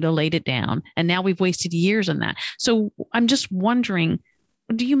should have laid it down. And now we've wasted years on that. So I'm just wondering,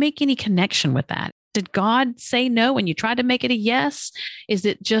 do you make any connection with that? Did God say no and you tried to make it a yes? Is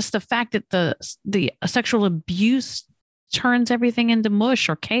it just the fact that the sexual abuse turns everything into mush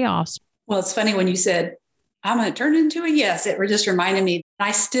or chaos? Well, it's funny when you said, I'm going to turn it into a yes. It just reminded me,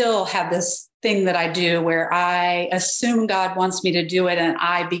 I still have this thing that I do where I assume God wants me to do it and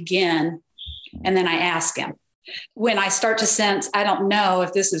I begin and then I ask him. When I start to sense, I don't know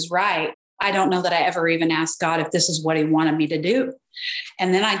if this is right. I don't know that I ever even asked God if this is what he wanted me to do.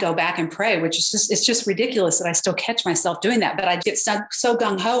 And then I go back and pray, which is it's just ridiculous that I still catch myself doing that. But I get so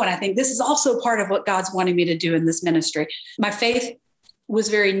gung-ho and I think this is also part of what God's wanting me to do in this ministry. My faith was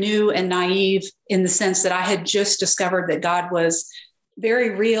very new and naive in the sense that I had just discovered that God was very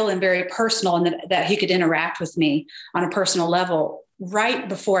real and very personal and that he could interact with me on a personal level right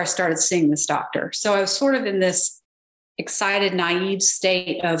before I started seeing this doctor. So I was sort of in this excited, naive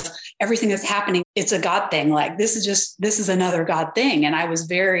state of everything that's happening. It's a God thing. Like this is another God thing. And I was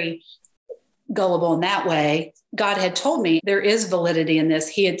very gullible in that way. God had told me there is validity in this.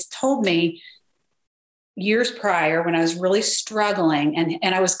 He had told me years prior when I was really struggling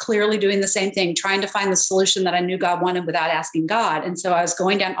and I was clearly doing the same thing, trying to find the solution that I knew God wanted without asking God. And so I was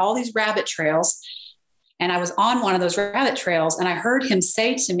going down all these rabbit trails and I was on one of those rabbit trails and I heard him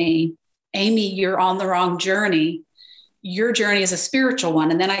say to me, Amy, you're on the wrong journey. Your journey is a spiritual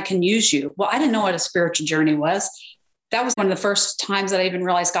one, and then I can use you. Well, I didn't know what a spiritual journey was. That was one of the first times that I even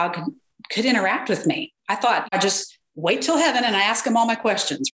realized God could interact with me. I thought I just wait till heaven and I ask him all my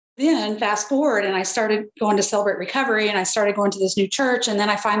questions. Then fast forward and I started going to Celebrate Recovery and I started going to this new church. And then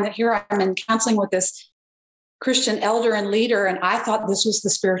I find that here I'm in counseling with this Christian elder and leader. And I thought this was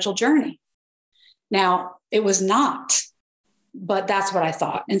the spiritual journey. Now it was not. But that's what I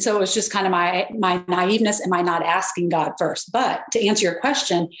thought. And so it was just kind of my naiveness and my not asking God first. But to answer your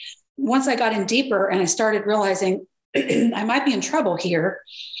question, once I got in deeper and I started realizing I might be in trouble here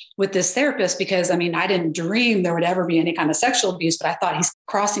with this therapist, because I mean, I didn't dream there would ever be any kind of sexual abuse, but I thought he's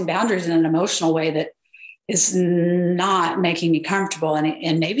crossing boundaries in an emotional way that is not making me comfortable.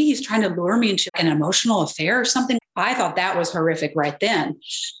 And maybe he's trying to lure me into an emotional affair or something. I thought that was horrific right then.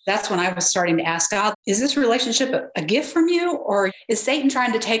 That's when I was starting to ask God, is this relationship a gift from you? Or is Satan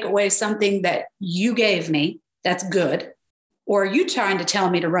trying to take away something that you gave me that's good? Or are you trying to tell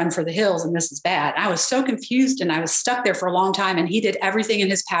me to run for the hills and this is bad? I was so confused and I was stuck there for a long time. And he did everything in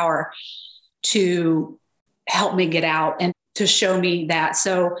his power to help me get out and to show me that.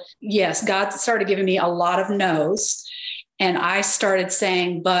 So yes, God started giving me a lot of no's. And I started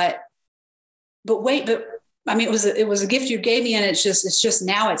saying, but wait, I mean, it was a gift you gave me and it's just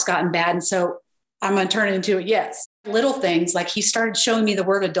now it's gotten bad. And so I'm going to turn it into a yes. Little things like he started showing me the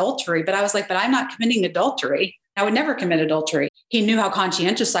word adultery, but I was like, but I'm not committing adultery. I would never commit adultery. He knew how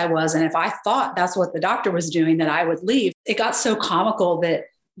conscientious I was. And if I thought that's what the doctor was doing, that I would leave. It got so comical that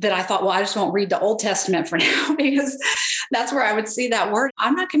I thought, well, I just won't read the Old Testament for now because that's where I would see that word.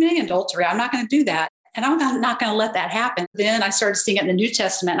 I'm not committing adultery. I'm not going to do that. And I'm not going to let that happen. Then I started seeing it in the New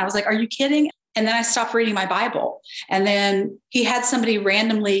Testament. And I was like, are you kidding? And then I stopped reading my Bible. And then he had somebody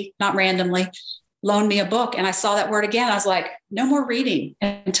not randomly, loaned me a book and I saw that word again. I was like, no more reading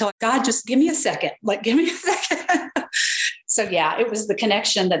until God, just give me a second. Like, give me a second. So yeah, it was the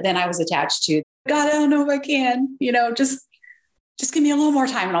connection that then I was attached to. God, I don't know if I can, just give me a little more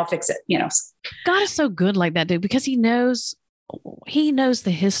time and I'll fix it, God is so good like that, dude, because he knows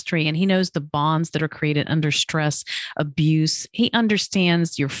the history and he knows the bonds that are created under stress, abuse. He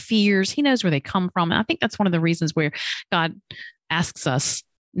understands your fears. He knows where they come from. And I think that's one of the reasons where God asks us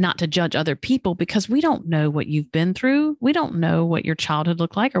not to judge other people, because we don't know what you've been through. We don't know what your childhood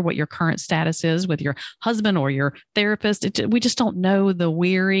looked like or what your current status is with your husband or your therapist. We just don't know the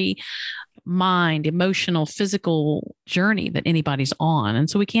weary mind, emotional, physical journey that anybody's on. And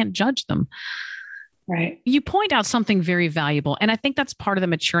so we can't judge them. Right. You point out something very valuable. And I think that's part of the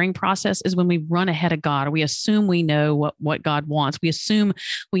maturing process, is when we run ahead of God, or we assume we know what God wants. We assume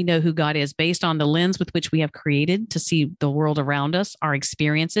we know who God is based on the lens with which we have created to see the world around us, our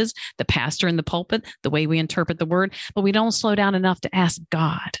experiences, the pastor in the pulpit, the way we interpret the word. But we don't slow down enough to ask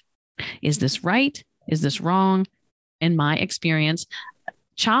God, is this right? Is this wrong? In my experience,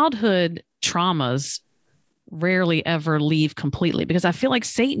 childhood traumas rarely ever leave completely, because I feel like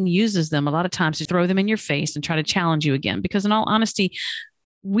Satan uses them a lot of times to throw them in your face and try to challenge you again. Because in all honesty,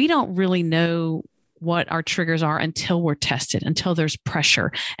 we don't really know what our triggers are until we're tested, until there's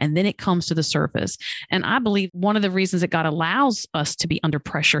pressure, and then it comes to the surface. And I believe one of the reasons that God allows us to be under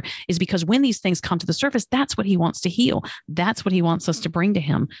pressure is because when these things come to the surface, that's what he wants to heal. That's what he wants us to bring to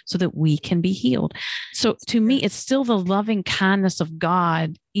him so that we can be healed. So to me, it's still the loving kindness of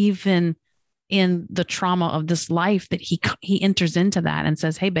God, even in the trauma of this life, that he enters into that and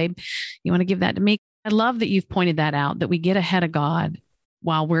says, hey, babe, you want to give that to me? I love that you've pointed that out, that we get ahead of God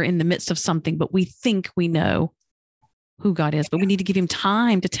while we're in the midst of something, but we think we know who God is, but we need to give him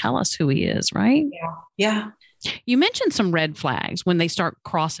time to tell us who he is, right? Yeah. You mentioned some red flags when they start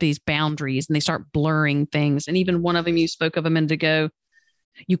crossing these boundaries and they start blurring things. And even one of them you spoke of a minute ago,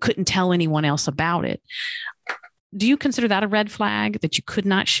 you couldn't tell anyone else about it. Do you consider that a red flag, that you could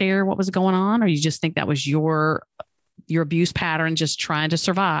not share what was going on? Or you just think that was your abuse pattern, just trying to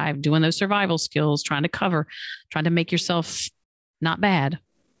survive, doing those survival skills, trying to cover, trying to make yourself not bad?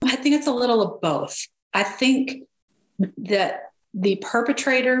 I think it's a little of both. I think that the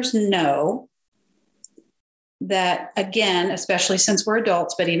perpetrators know that, again, especially since we're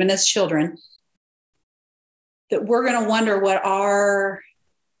adults, but even as children, that we're going to wonder what our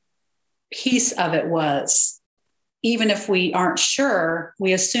piece of it was. Even if we aren't sure,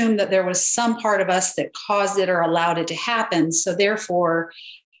 we assume that there was some part of us that caused it or allowed it to happen. So therefore,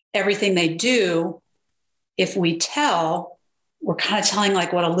 everything they do, if we tell, we're kind of telling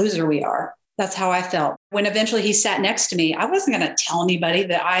like what a loser we are. That's how I felt. When eventually he sat next to me, I wasn't going to tell anybody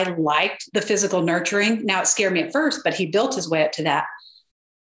that I liked the physical nurturing. Now, it scared me at first, but he built his way up to that.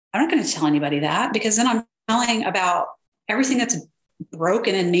 I'm not going to tell anybody that, because then I'm telling about everything that's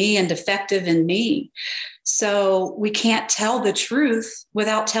broken in me and defective in me. So we can't tell the truth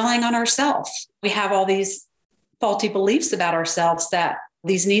without telling on ourselves. We have all these faulty beliefs about ourselves that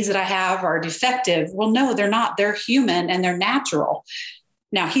these needs that I have are defective. Well, no, they're not. They're human and they're natural.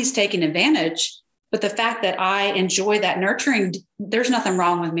 Now, he's taking advantage, but the fact that I enjoy that nurturing, there's nothing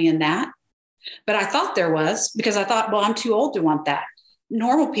wrong with me in that. But I thought there was, because I thought, well, I'm too old to want that.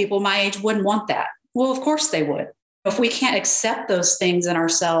 Normal people my age wouldn't want that. Well, of course they would. If we can't accept those things in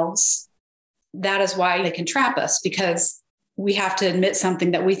ourselves, that is why they can trap us, because we have to admit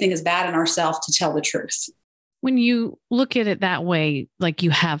something that we think is bad in ourselves to tell the truth. When you look at it that way, like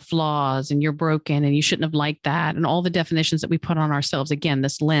you have flaws and you're broken and you shouldn't have liked that, and all the definitions that we put on ourselves, again,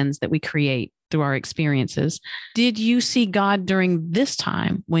 this lens that we create through our experiences. Did you see God during this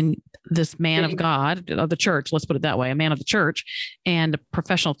time when this man of God, of the church, let's put it that way, a man of the church and a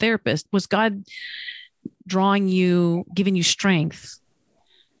professional therapist, was God drawing you, giving you strength?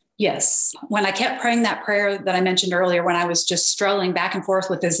 Yes. When I kept praying that prayer that I mentioned earlier, when I was just struggling back and forth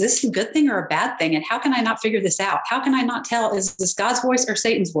with, is this a good thing or a bad thing? And how can I not figure this out? How can I not tell, is this God's voice or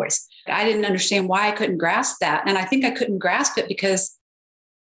Satan's voice? I didn't understand why I couldn't grasp that. And I think I couldn't grasp it because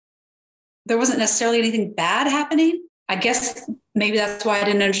there wasn't necessarily anything bad happening. I guess maybe that's why I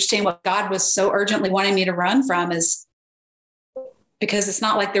didn't understand what God was so urgently wanting me to run from, is because it's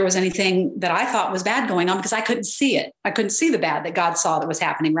not like there was anything that I thought was bad going on, because I couldn't see it. I couldn't see the bad that God saw that was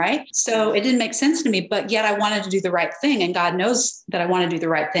happening, right? So it didn't make sense to me, but yet I wanted to do the right thing. And God knows that I want to do the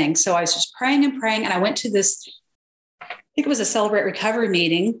right thing. So I was just praying and praying. And I went to this, I think it was a Celebrate Recovery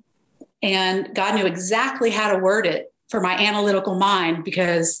meeting, and God knew exactly how to word it for my analytical mind,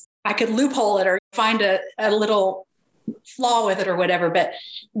 because I could loophole it or find a little flaw with it or whatever. But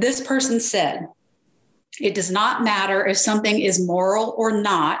this person said, it does not matter if something is moral or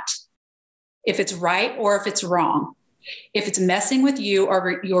not. if it's right or if it's wrong. If it's messing with you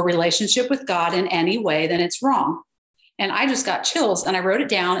or your relationship with God in any way, then it's wrong. And I just got chills and I wrote it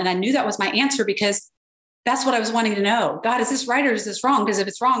down, and I knew that was my answer because that's what I was wanting to know. God, is this right or is this wrong? Because if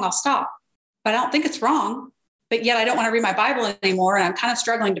it's wrong, I'll stop. But I don't think it's wrong. But yet I don't want to read my Bible anymore. And I'm kind of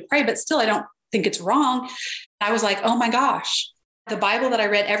struggling to pray, but still I don't think it's wrong. I was like, oh my gosh, the Bible that I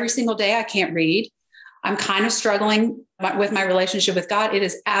read every single day, I can't read. I'm kind of struggling with my relationship with God. It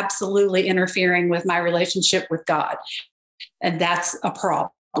is absolutely interfering with my relationship with God. And that's a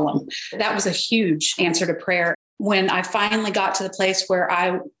problem. That was a huge answer to prayer. When I finally got to the place where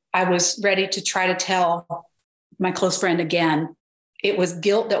I was ready to try to tell my close friend again, it was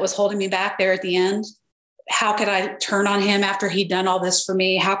guilt that was holding me back there at the end. How could I turn on him after he'd done all this for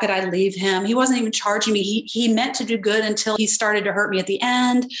me? How could I leave him? He wasn't even charging me. He meant to do good until he started to hurt me at the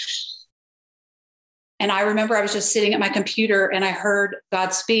end. And I remember I was just sitting at my computer and I heard God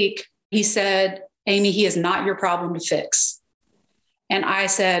speak. He said, Amy, he is not your problem to fix. And I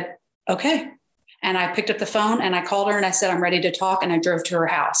said, okay. And I picked up the phone and I called her and I said, I'm ready to talk. And I drove to her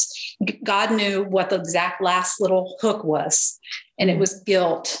house. God knew what the exact last little hook was. And it was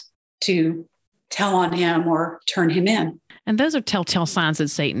guilt to tell on him or turn him in. And those are telltale signs that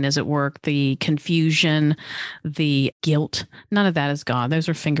Satan is at work. The confusion, the guilt, none of that is God. Those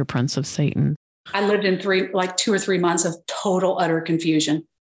are fingerprints of Satan. I lived in 2 or 3 months of total, utter confusion.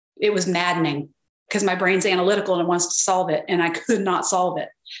 It was maddening because my brain's analytical and it wants to solve it. And I could not solve it.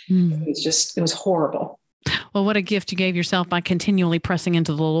 It was horrible. Well, what a gift you gave yourself by continually pressing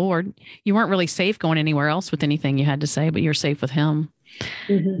into the Lord. You weren't really safe going anywhere else with anything you had to say, but you're safe with him.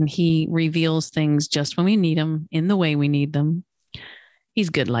 And he reveals things just when we need them, in the way we need them. He's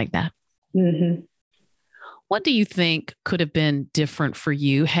good like that. What do you think could have been different for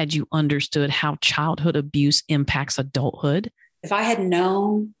you had you understood how childhood abuse impacts adulthood? If I had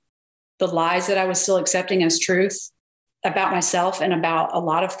known the lies that I was still accepting as truth about myself and about a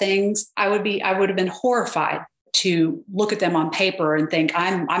lot of things, I would have been horrified to look at them on paper and think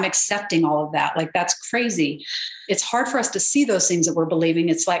I'm accepting all of that. Like, that's crazy. It's hard for us to see those things that we're believing.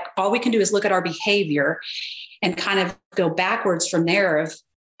 It's like all we can do is look at our behavior and kind of go backwards from there of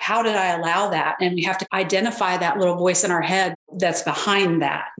how did I allow that? And we have to identify that little voice in our head that's behind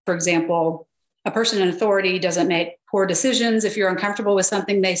that. For example, a person in authority doesn't make poor decisions. If you're uncomfortable with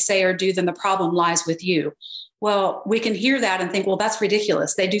something they say or do, then the problem lies with you. Well, we can hear that and think, well, that's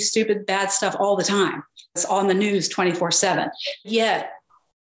ridiculous. They do stupid, bad stuff all the time. It's on the news 24/7. Yet,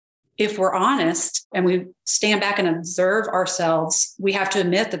 if we're honest and we stand back and observe ourselves, we have to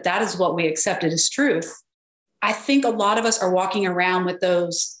admit that that is what we accepted as truth. I think a lot of us are walking around with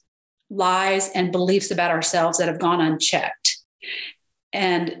those lies and beliefs about ourselves that have gone unchecked.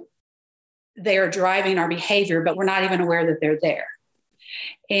 And they are driving our behavior, but we're not even aware that they're there.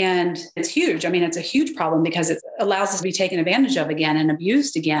 And it's huge. I mean, it's a huge problem because it allows us to be taken advantage of again and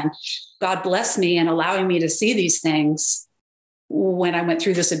abused again. God bless me in allowing me to see these things when I went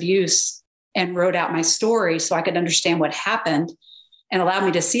through this abuse and wrote out my story so I could understand what happened and allowed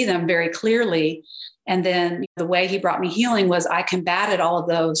me to see them very clearly. And then the way he brought me healing was I combated all of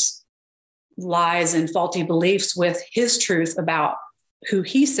those lies and faulty beliefs with his truth about who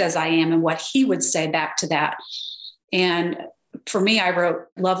he says I am and what he would say back to that. And for me, I wrote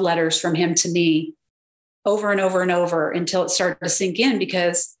love letters from him to me over and over and over until it started to sink in,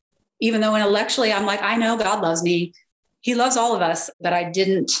 because even though intellectually I'm like, I know God loves me, he loves all of us, but I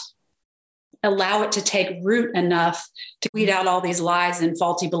didn't allow it to take root enough to weed out all these lies and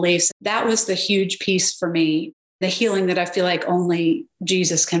faulty beliefs. That was the huge piece for me, the healing that I feel like only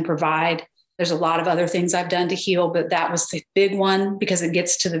Jesus can provide. There's a lot of other things I've done to heal, but that was the big one because it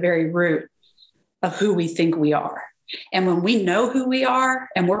gets to the very root of who we think we are. And when we know who we are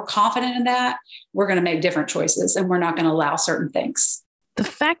and we're confident in that, we're going to make different choices and we're not going to allow certain things. The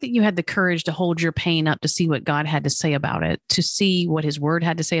fact that you had the courage to hold your pain up to see what God had to say about it, to see what his word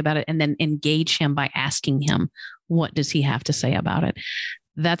had to say about it, and then engage him by asking him, what does he have to say about it?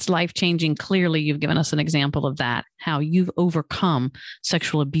 That's life-changing. Clearly, you've given us an example of that, how you've overcome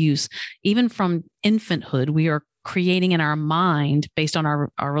sexual abuse. Even from infanthood, we are creating in our mind, based on our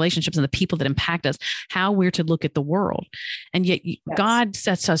relationships and the people that impact us, how we're to look at the world. And yet yes, God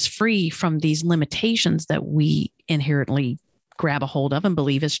sets us free from these limitations that we inherently grab a hold of and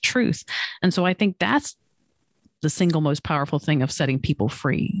believe is truth. And so I think that's the single most powerful thing of setting people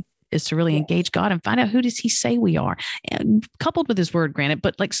free, is to really engage God and find out, who does he say we are? And coupled with his word, granted,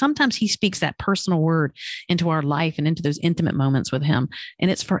 but like sometimes he speaks that personal word into our life and into those intimate moments with him.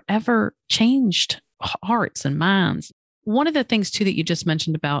 And it's forever changed hearts and minds. One of the things too that you just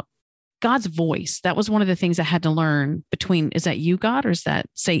mentioned about God's voice. That was one of the things I had to learn between, is that you, God, or is that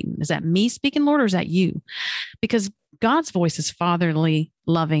Satan? Is that me speaking, Lord, or is that you? Because God's voice is fatherly,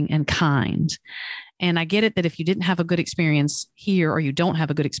 loving, and kind. And I get it that if you didn't have a good experience here, or you don't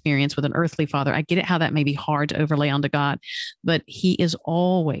have a good experience with an earthly father, I get it how that may be hard to overlay onto God, but he is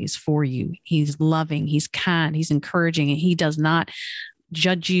always for you. He's loving, he's kind, he's encouraging, and he does not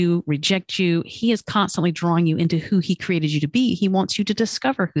judge you, reject you. He is constantly drawing you into who he created you to be. He wants you to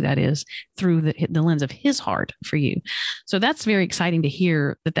discover who that is through the lens of his heart for you. So that's very exciting to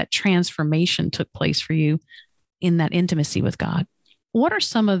hear that transformation took place for you in that intimacy with God. What are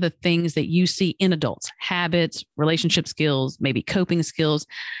some of the things that you see in adults, habits, relationship skills, maybe coping skills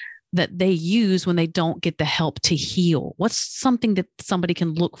that they use when they don't get the help to heal? What's something that somebody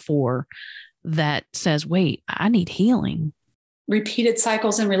can look for that says, wait, I need healing? Repeated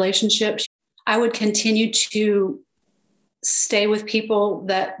cycles in relationships. I would continue to stay with people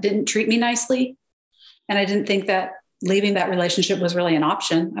that didn't treat me nicely. And I didn't think that leaving that relationship was really an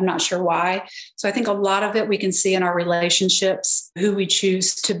option. I'm not sure why. So I think a lot of it we can see in our relationships, who we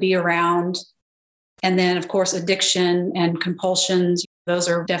choose to be around. And then, of course, addiction and compulsions. Those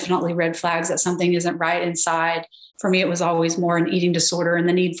are definitely red flags that something isn't right inside. For me, it was always more an eating disorder and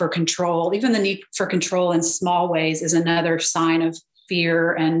the need for control. Even the need for control in small ways is another sign of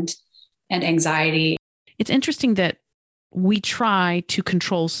fear and anxiety. It's interesting that we try to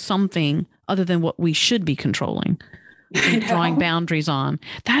control something other than what we should be controlling, drawing boundaries on.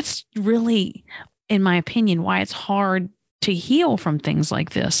 That's really, in my opinion, why it's hard to heal from things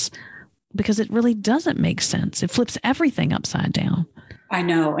like this, because it really doesn't make sense. It flips everything upside down. I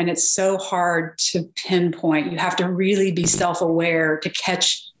know. And it's so hard to pinpoint. You have to really be self-aware to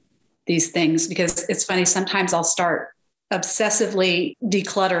catch these things, because it's funny. Sometimes I'll start obsessively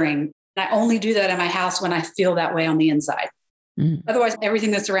decluttering. I only do that in my house when I feel that way on the inside. Mm. Otherwise,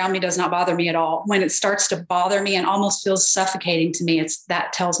 everything that's around me does not bother me at all. When it starts to bother me and almost feels suffocating to me,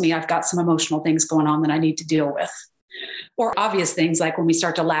 that tells me I've got some emotional things going on that I need to deal with. Or obvious things like when we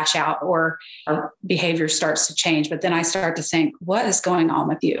start to lash out or our behavior starts to change. But then I start to think, what is going on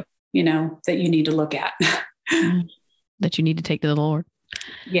with you, that you need to look at. That you need to take to the Lord.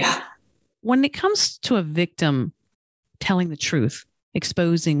 Yeah. When it comes to a victim telling the truth,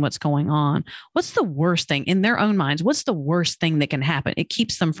 exposing what's going on, what's the worst thing in their own minds? What's the worst thing that can happen? It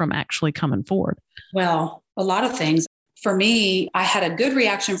keeps them from actually coming forward. Well, a lot of things. For me, I had a good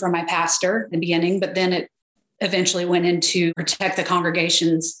reaction from my pastor in the beginning, but then it eventually went into protect the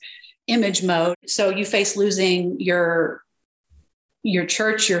congregation's image mode. So you face losing your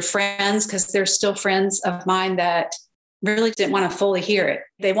church, your friends, because there's still friends of mine that really didn't want to fully hear it.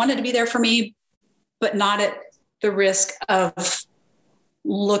 They wanted to be there for me, but not at the risk of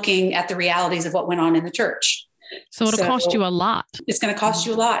looking at the realities of what went on in the church. So it'll cost you a lot. It's going to cost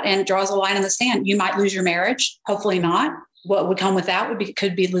you a lot, and it draws a line in the sand. You might lose your marriage. Hopefully not. What would come with that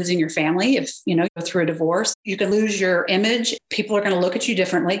could be losing your family. If, go through a divorce, you can lose your image. People are going to look at you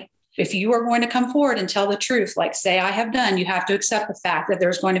differently. If you are going to come forward and tell the truth, like say I have done, you have to accept the fact that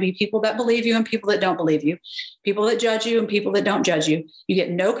there's going to be people that believe you and people that don't believe you, people that judge you and people that don't judge you. You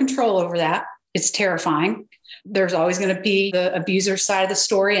get no control over that. It's terrifying. There's always going to be the abuser side of the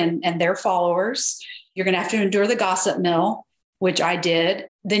story and their followers. You're going to have to endure the gossip mill, which I did.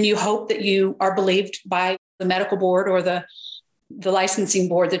 Then you hope that you are believed by the medical board or the licensing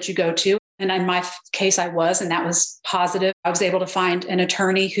board that you go to. And in my case, I was, and that was positive. I was able to find an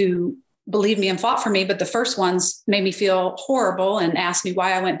attorney who believed me and fought for me. But the first ones made me feel horrible and asked me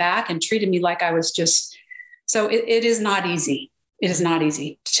why I went back and treated me like I was just. So it is not easy. It is not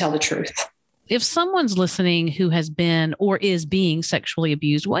easy to tell the truth. If someone's listening who has been or is being sexually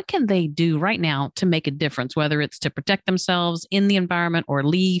abused, what can they do right now to make a difference, whether it's to protect themselves in the environment or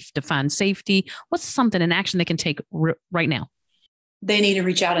leave to find safety? What's something, an action they can take right now? They need to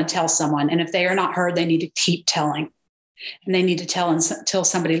reach out and tell someone. And if they are not heard, they need to keep telling. And they need to tell until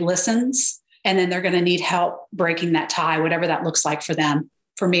somebody listens. And then they're going to need help breaking that tie, whatever that looks like for them.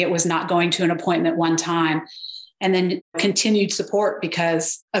 For me, it was not going to an appointment one time and then continued support,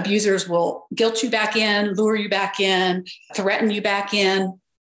 because abusers will guilt you back in, lure you back in, threaten you back in.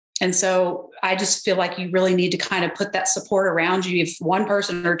 And so I just feel like you really need to kind of put that support around you, if one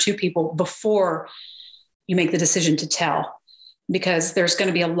person or two people, before you make the decision to tell, because there's going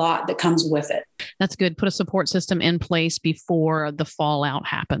to be a lot that comes with it. That's good. Put a support system in place before the fallout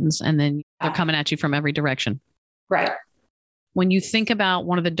happens, and then they're coming at you from every direction. Right. When you think about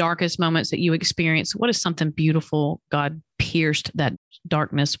one of the darkest moments that you experienced, what is something beautiful God pierced that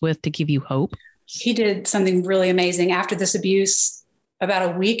darkness with to give you hope? He did something really amazing. After this abuse, about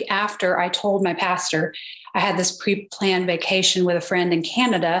a week after I told my pastor, I had this pre-planned vacation with a friend in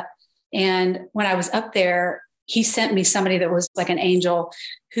Canada And when I was up there, he sent me somebody that was like an angel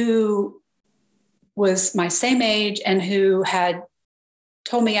who was my same age and who had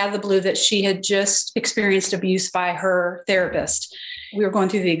told me out of the blue that she had just experienced abuse by her therapist. We were going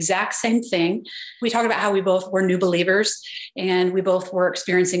through the exact same thing. We talked about how we both were new believers and we both were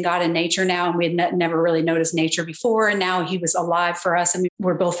experiencing God in nature now. And we had never really noticed nature before. And now he was alive for us. And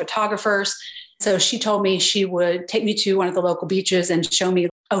we're both photographers. So she told me she would take me to one of the local beaches and show me.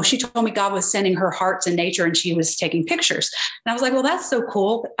 Oh, she told me God was sending her hearts in nature and she was taking pictures. And I was like, well, that's so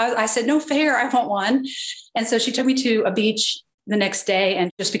cool. I said, no fair, I want one. And so she took me to a beach the next day. And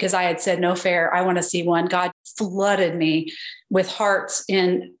just because I had said no fair, I want to see one, God flooded me with hearts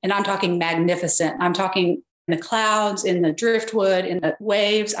and I'm talking magnificent. I'm talking in the clouds, in the driftwood, in the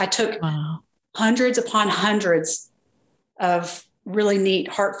waves. I took hundreds upon hundreds of really neat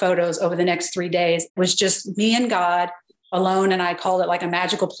heart photos over the next 3 days. It was just me and God alone. And I called it like a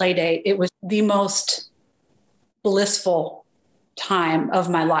magical play date. It was the most blissful time of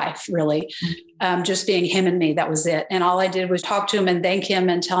my life, really. Just being him and me, that was it. And all I did was talk to him and thank him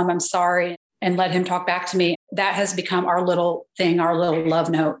and tell him I'm sorry and let him talk back to me. That has become our little thing, our little love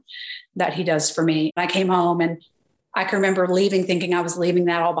note that he does for me. I came home and I can remember leaving, thinking I was leaving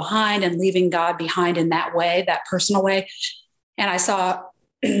that all behind and leaving God behind in that way, that personal way. And I saw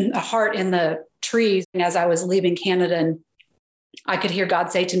a heart in the trees as I was leaving Canada, and I could hear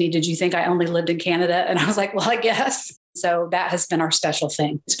God say to me, did you think I only lived in Canada? And I was like, well, I guess. So that has been our special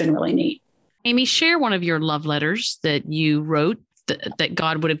thing. It's been really neat. Amy, share one of your love letters that you wrote that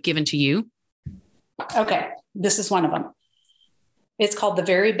God would have given to you. Okay, this is one of them. It's called The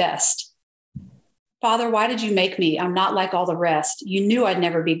Very Best. Father, why did you make me? I'm not like all the rest. You knew I'd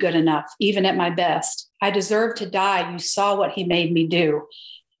never be good enough, even at my best. I deserve to die. You saw what he made me do.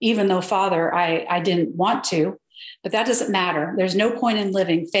 Even though, Father, I didn't want to. But that doesn't matter. There's no point in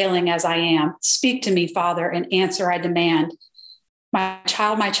living, failing as I am. Speak to me, Father, and answer I demand. My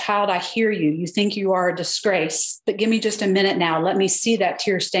child, I hear you. You think you are a disgrace, but give me just a minute now. Let me see that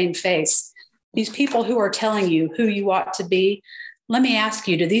tear-stained face. These people who are telling you who you ought to be, let me ask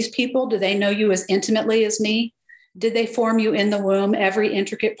you, do they know you as intimately as me? Did they form you in the womb, every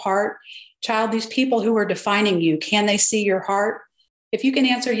intricate part? Child, these people who are defining you, can they see your heart? If you can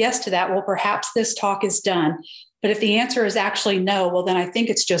answer yes to that, well, perhaps this talk is done. But if the answer is actually no, well, then I think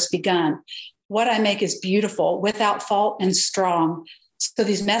it's just begun. What I make is beautiful, without fault and strong. So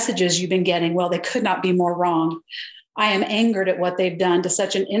these messages you've been getting, well, they could not be more wrong. I am angered at what they've done to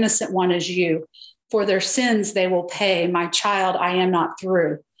such an innocent one as you. For their sins they will pay. My child, I am not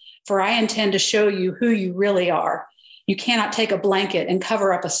through. For I intend to show you who you really are. You cannot take a blanket and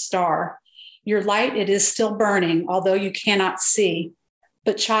cover up a star. Your light, it is still burning, although you cannot see.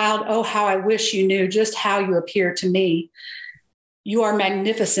 But child, oh, how I wish you knew just how you appear to me. You are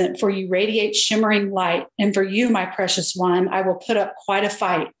magnificent, for you radiate shimmering light. And for you, my precious one, I will put up quite a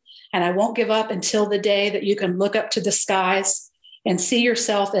fight. And I won't give up until the day that you can look up to the skies and see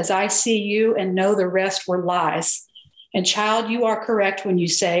yourself as I see you and know the rest were lies. And child, you are correct when you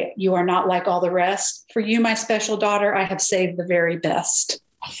say you are not like all the rest. For you, my special daughter, I have saved the very best.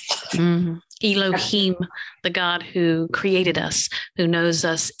 Mm-hmm. Elohim, the God who created us, who knows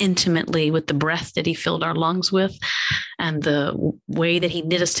us intimately with the breath that he filled our lungs with and the way that he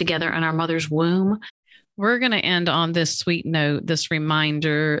knit us together in our mother's womb. We're going to end on this sweet note, this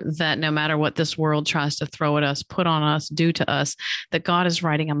reminder that no matter what this world tries to throw at us, put on us, do to us, that God is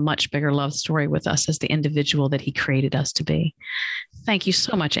writing a much bigger love story with us as the individual that he created us to be. Thank you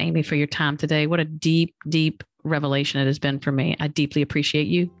so much, Amy, for your time today. What a deep, deep revelation it has been for me. I deeply appreciate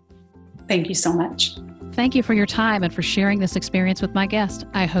you. Thank you so much. Thank you for your time and for sharing this experience with my guest.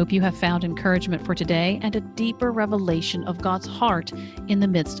 I hope you have found encouragement for today and a deeper revelation of God's heart in the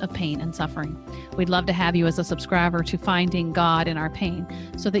midst of pain and suffering. We'd love to have you as a subscriber to Finding God in Our Pain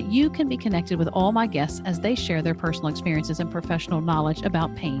so that you can be connected with all my guests as they share their personal experiences and professional knowledge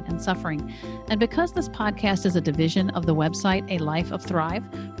about pain and suffering. And because this podcast is a division of the website A Life of Thrive,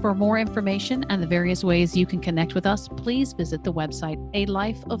 for more information and the various ways you can connect with us, please visit the website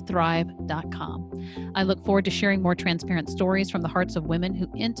alifeofthrive.com. I look forward to sharing more transparent stories from the hearts of women who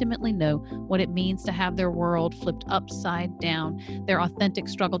intimately know what it means to have their world flipped upside down, their authentic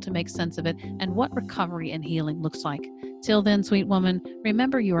struggle to make sense of it, and what recovery and healing looks like. Till then, sweet woman,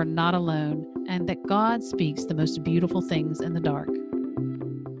 remember you are not alone and that God speaks the most beautiful things in the dark.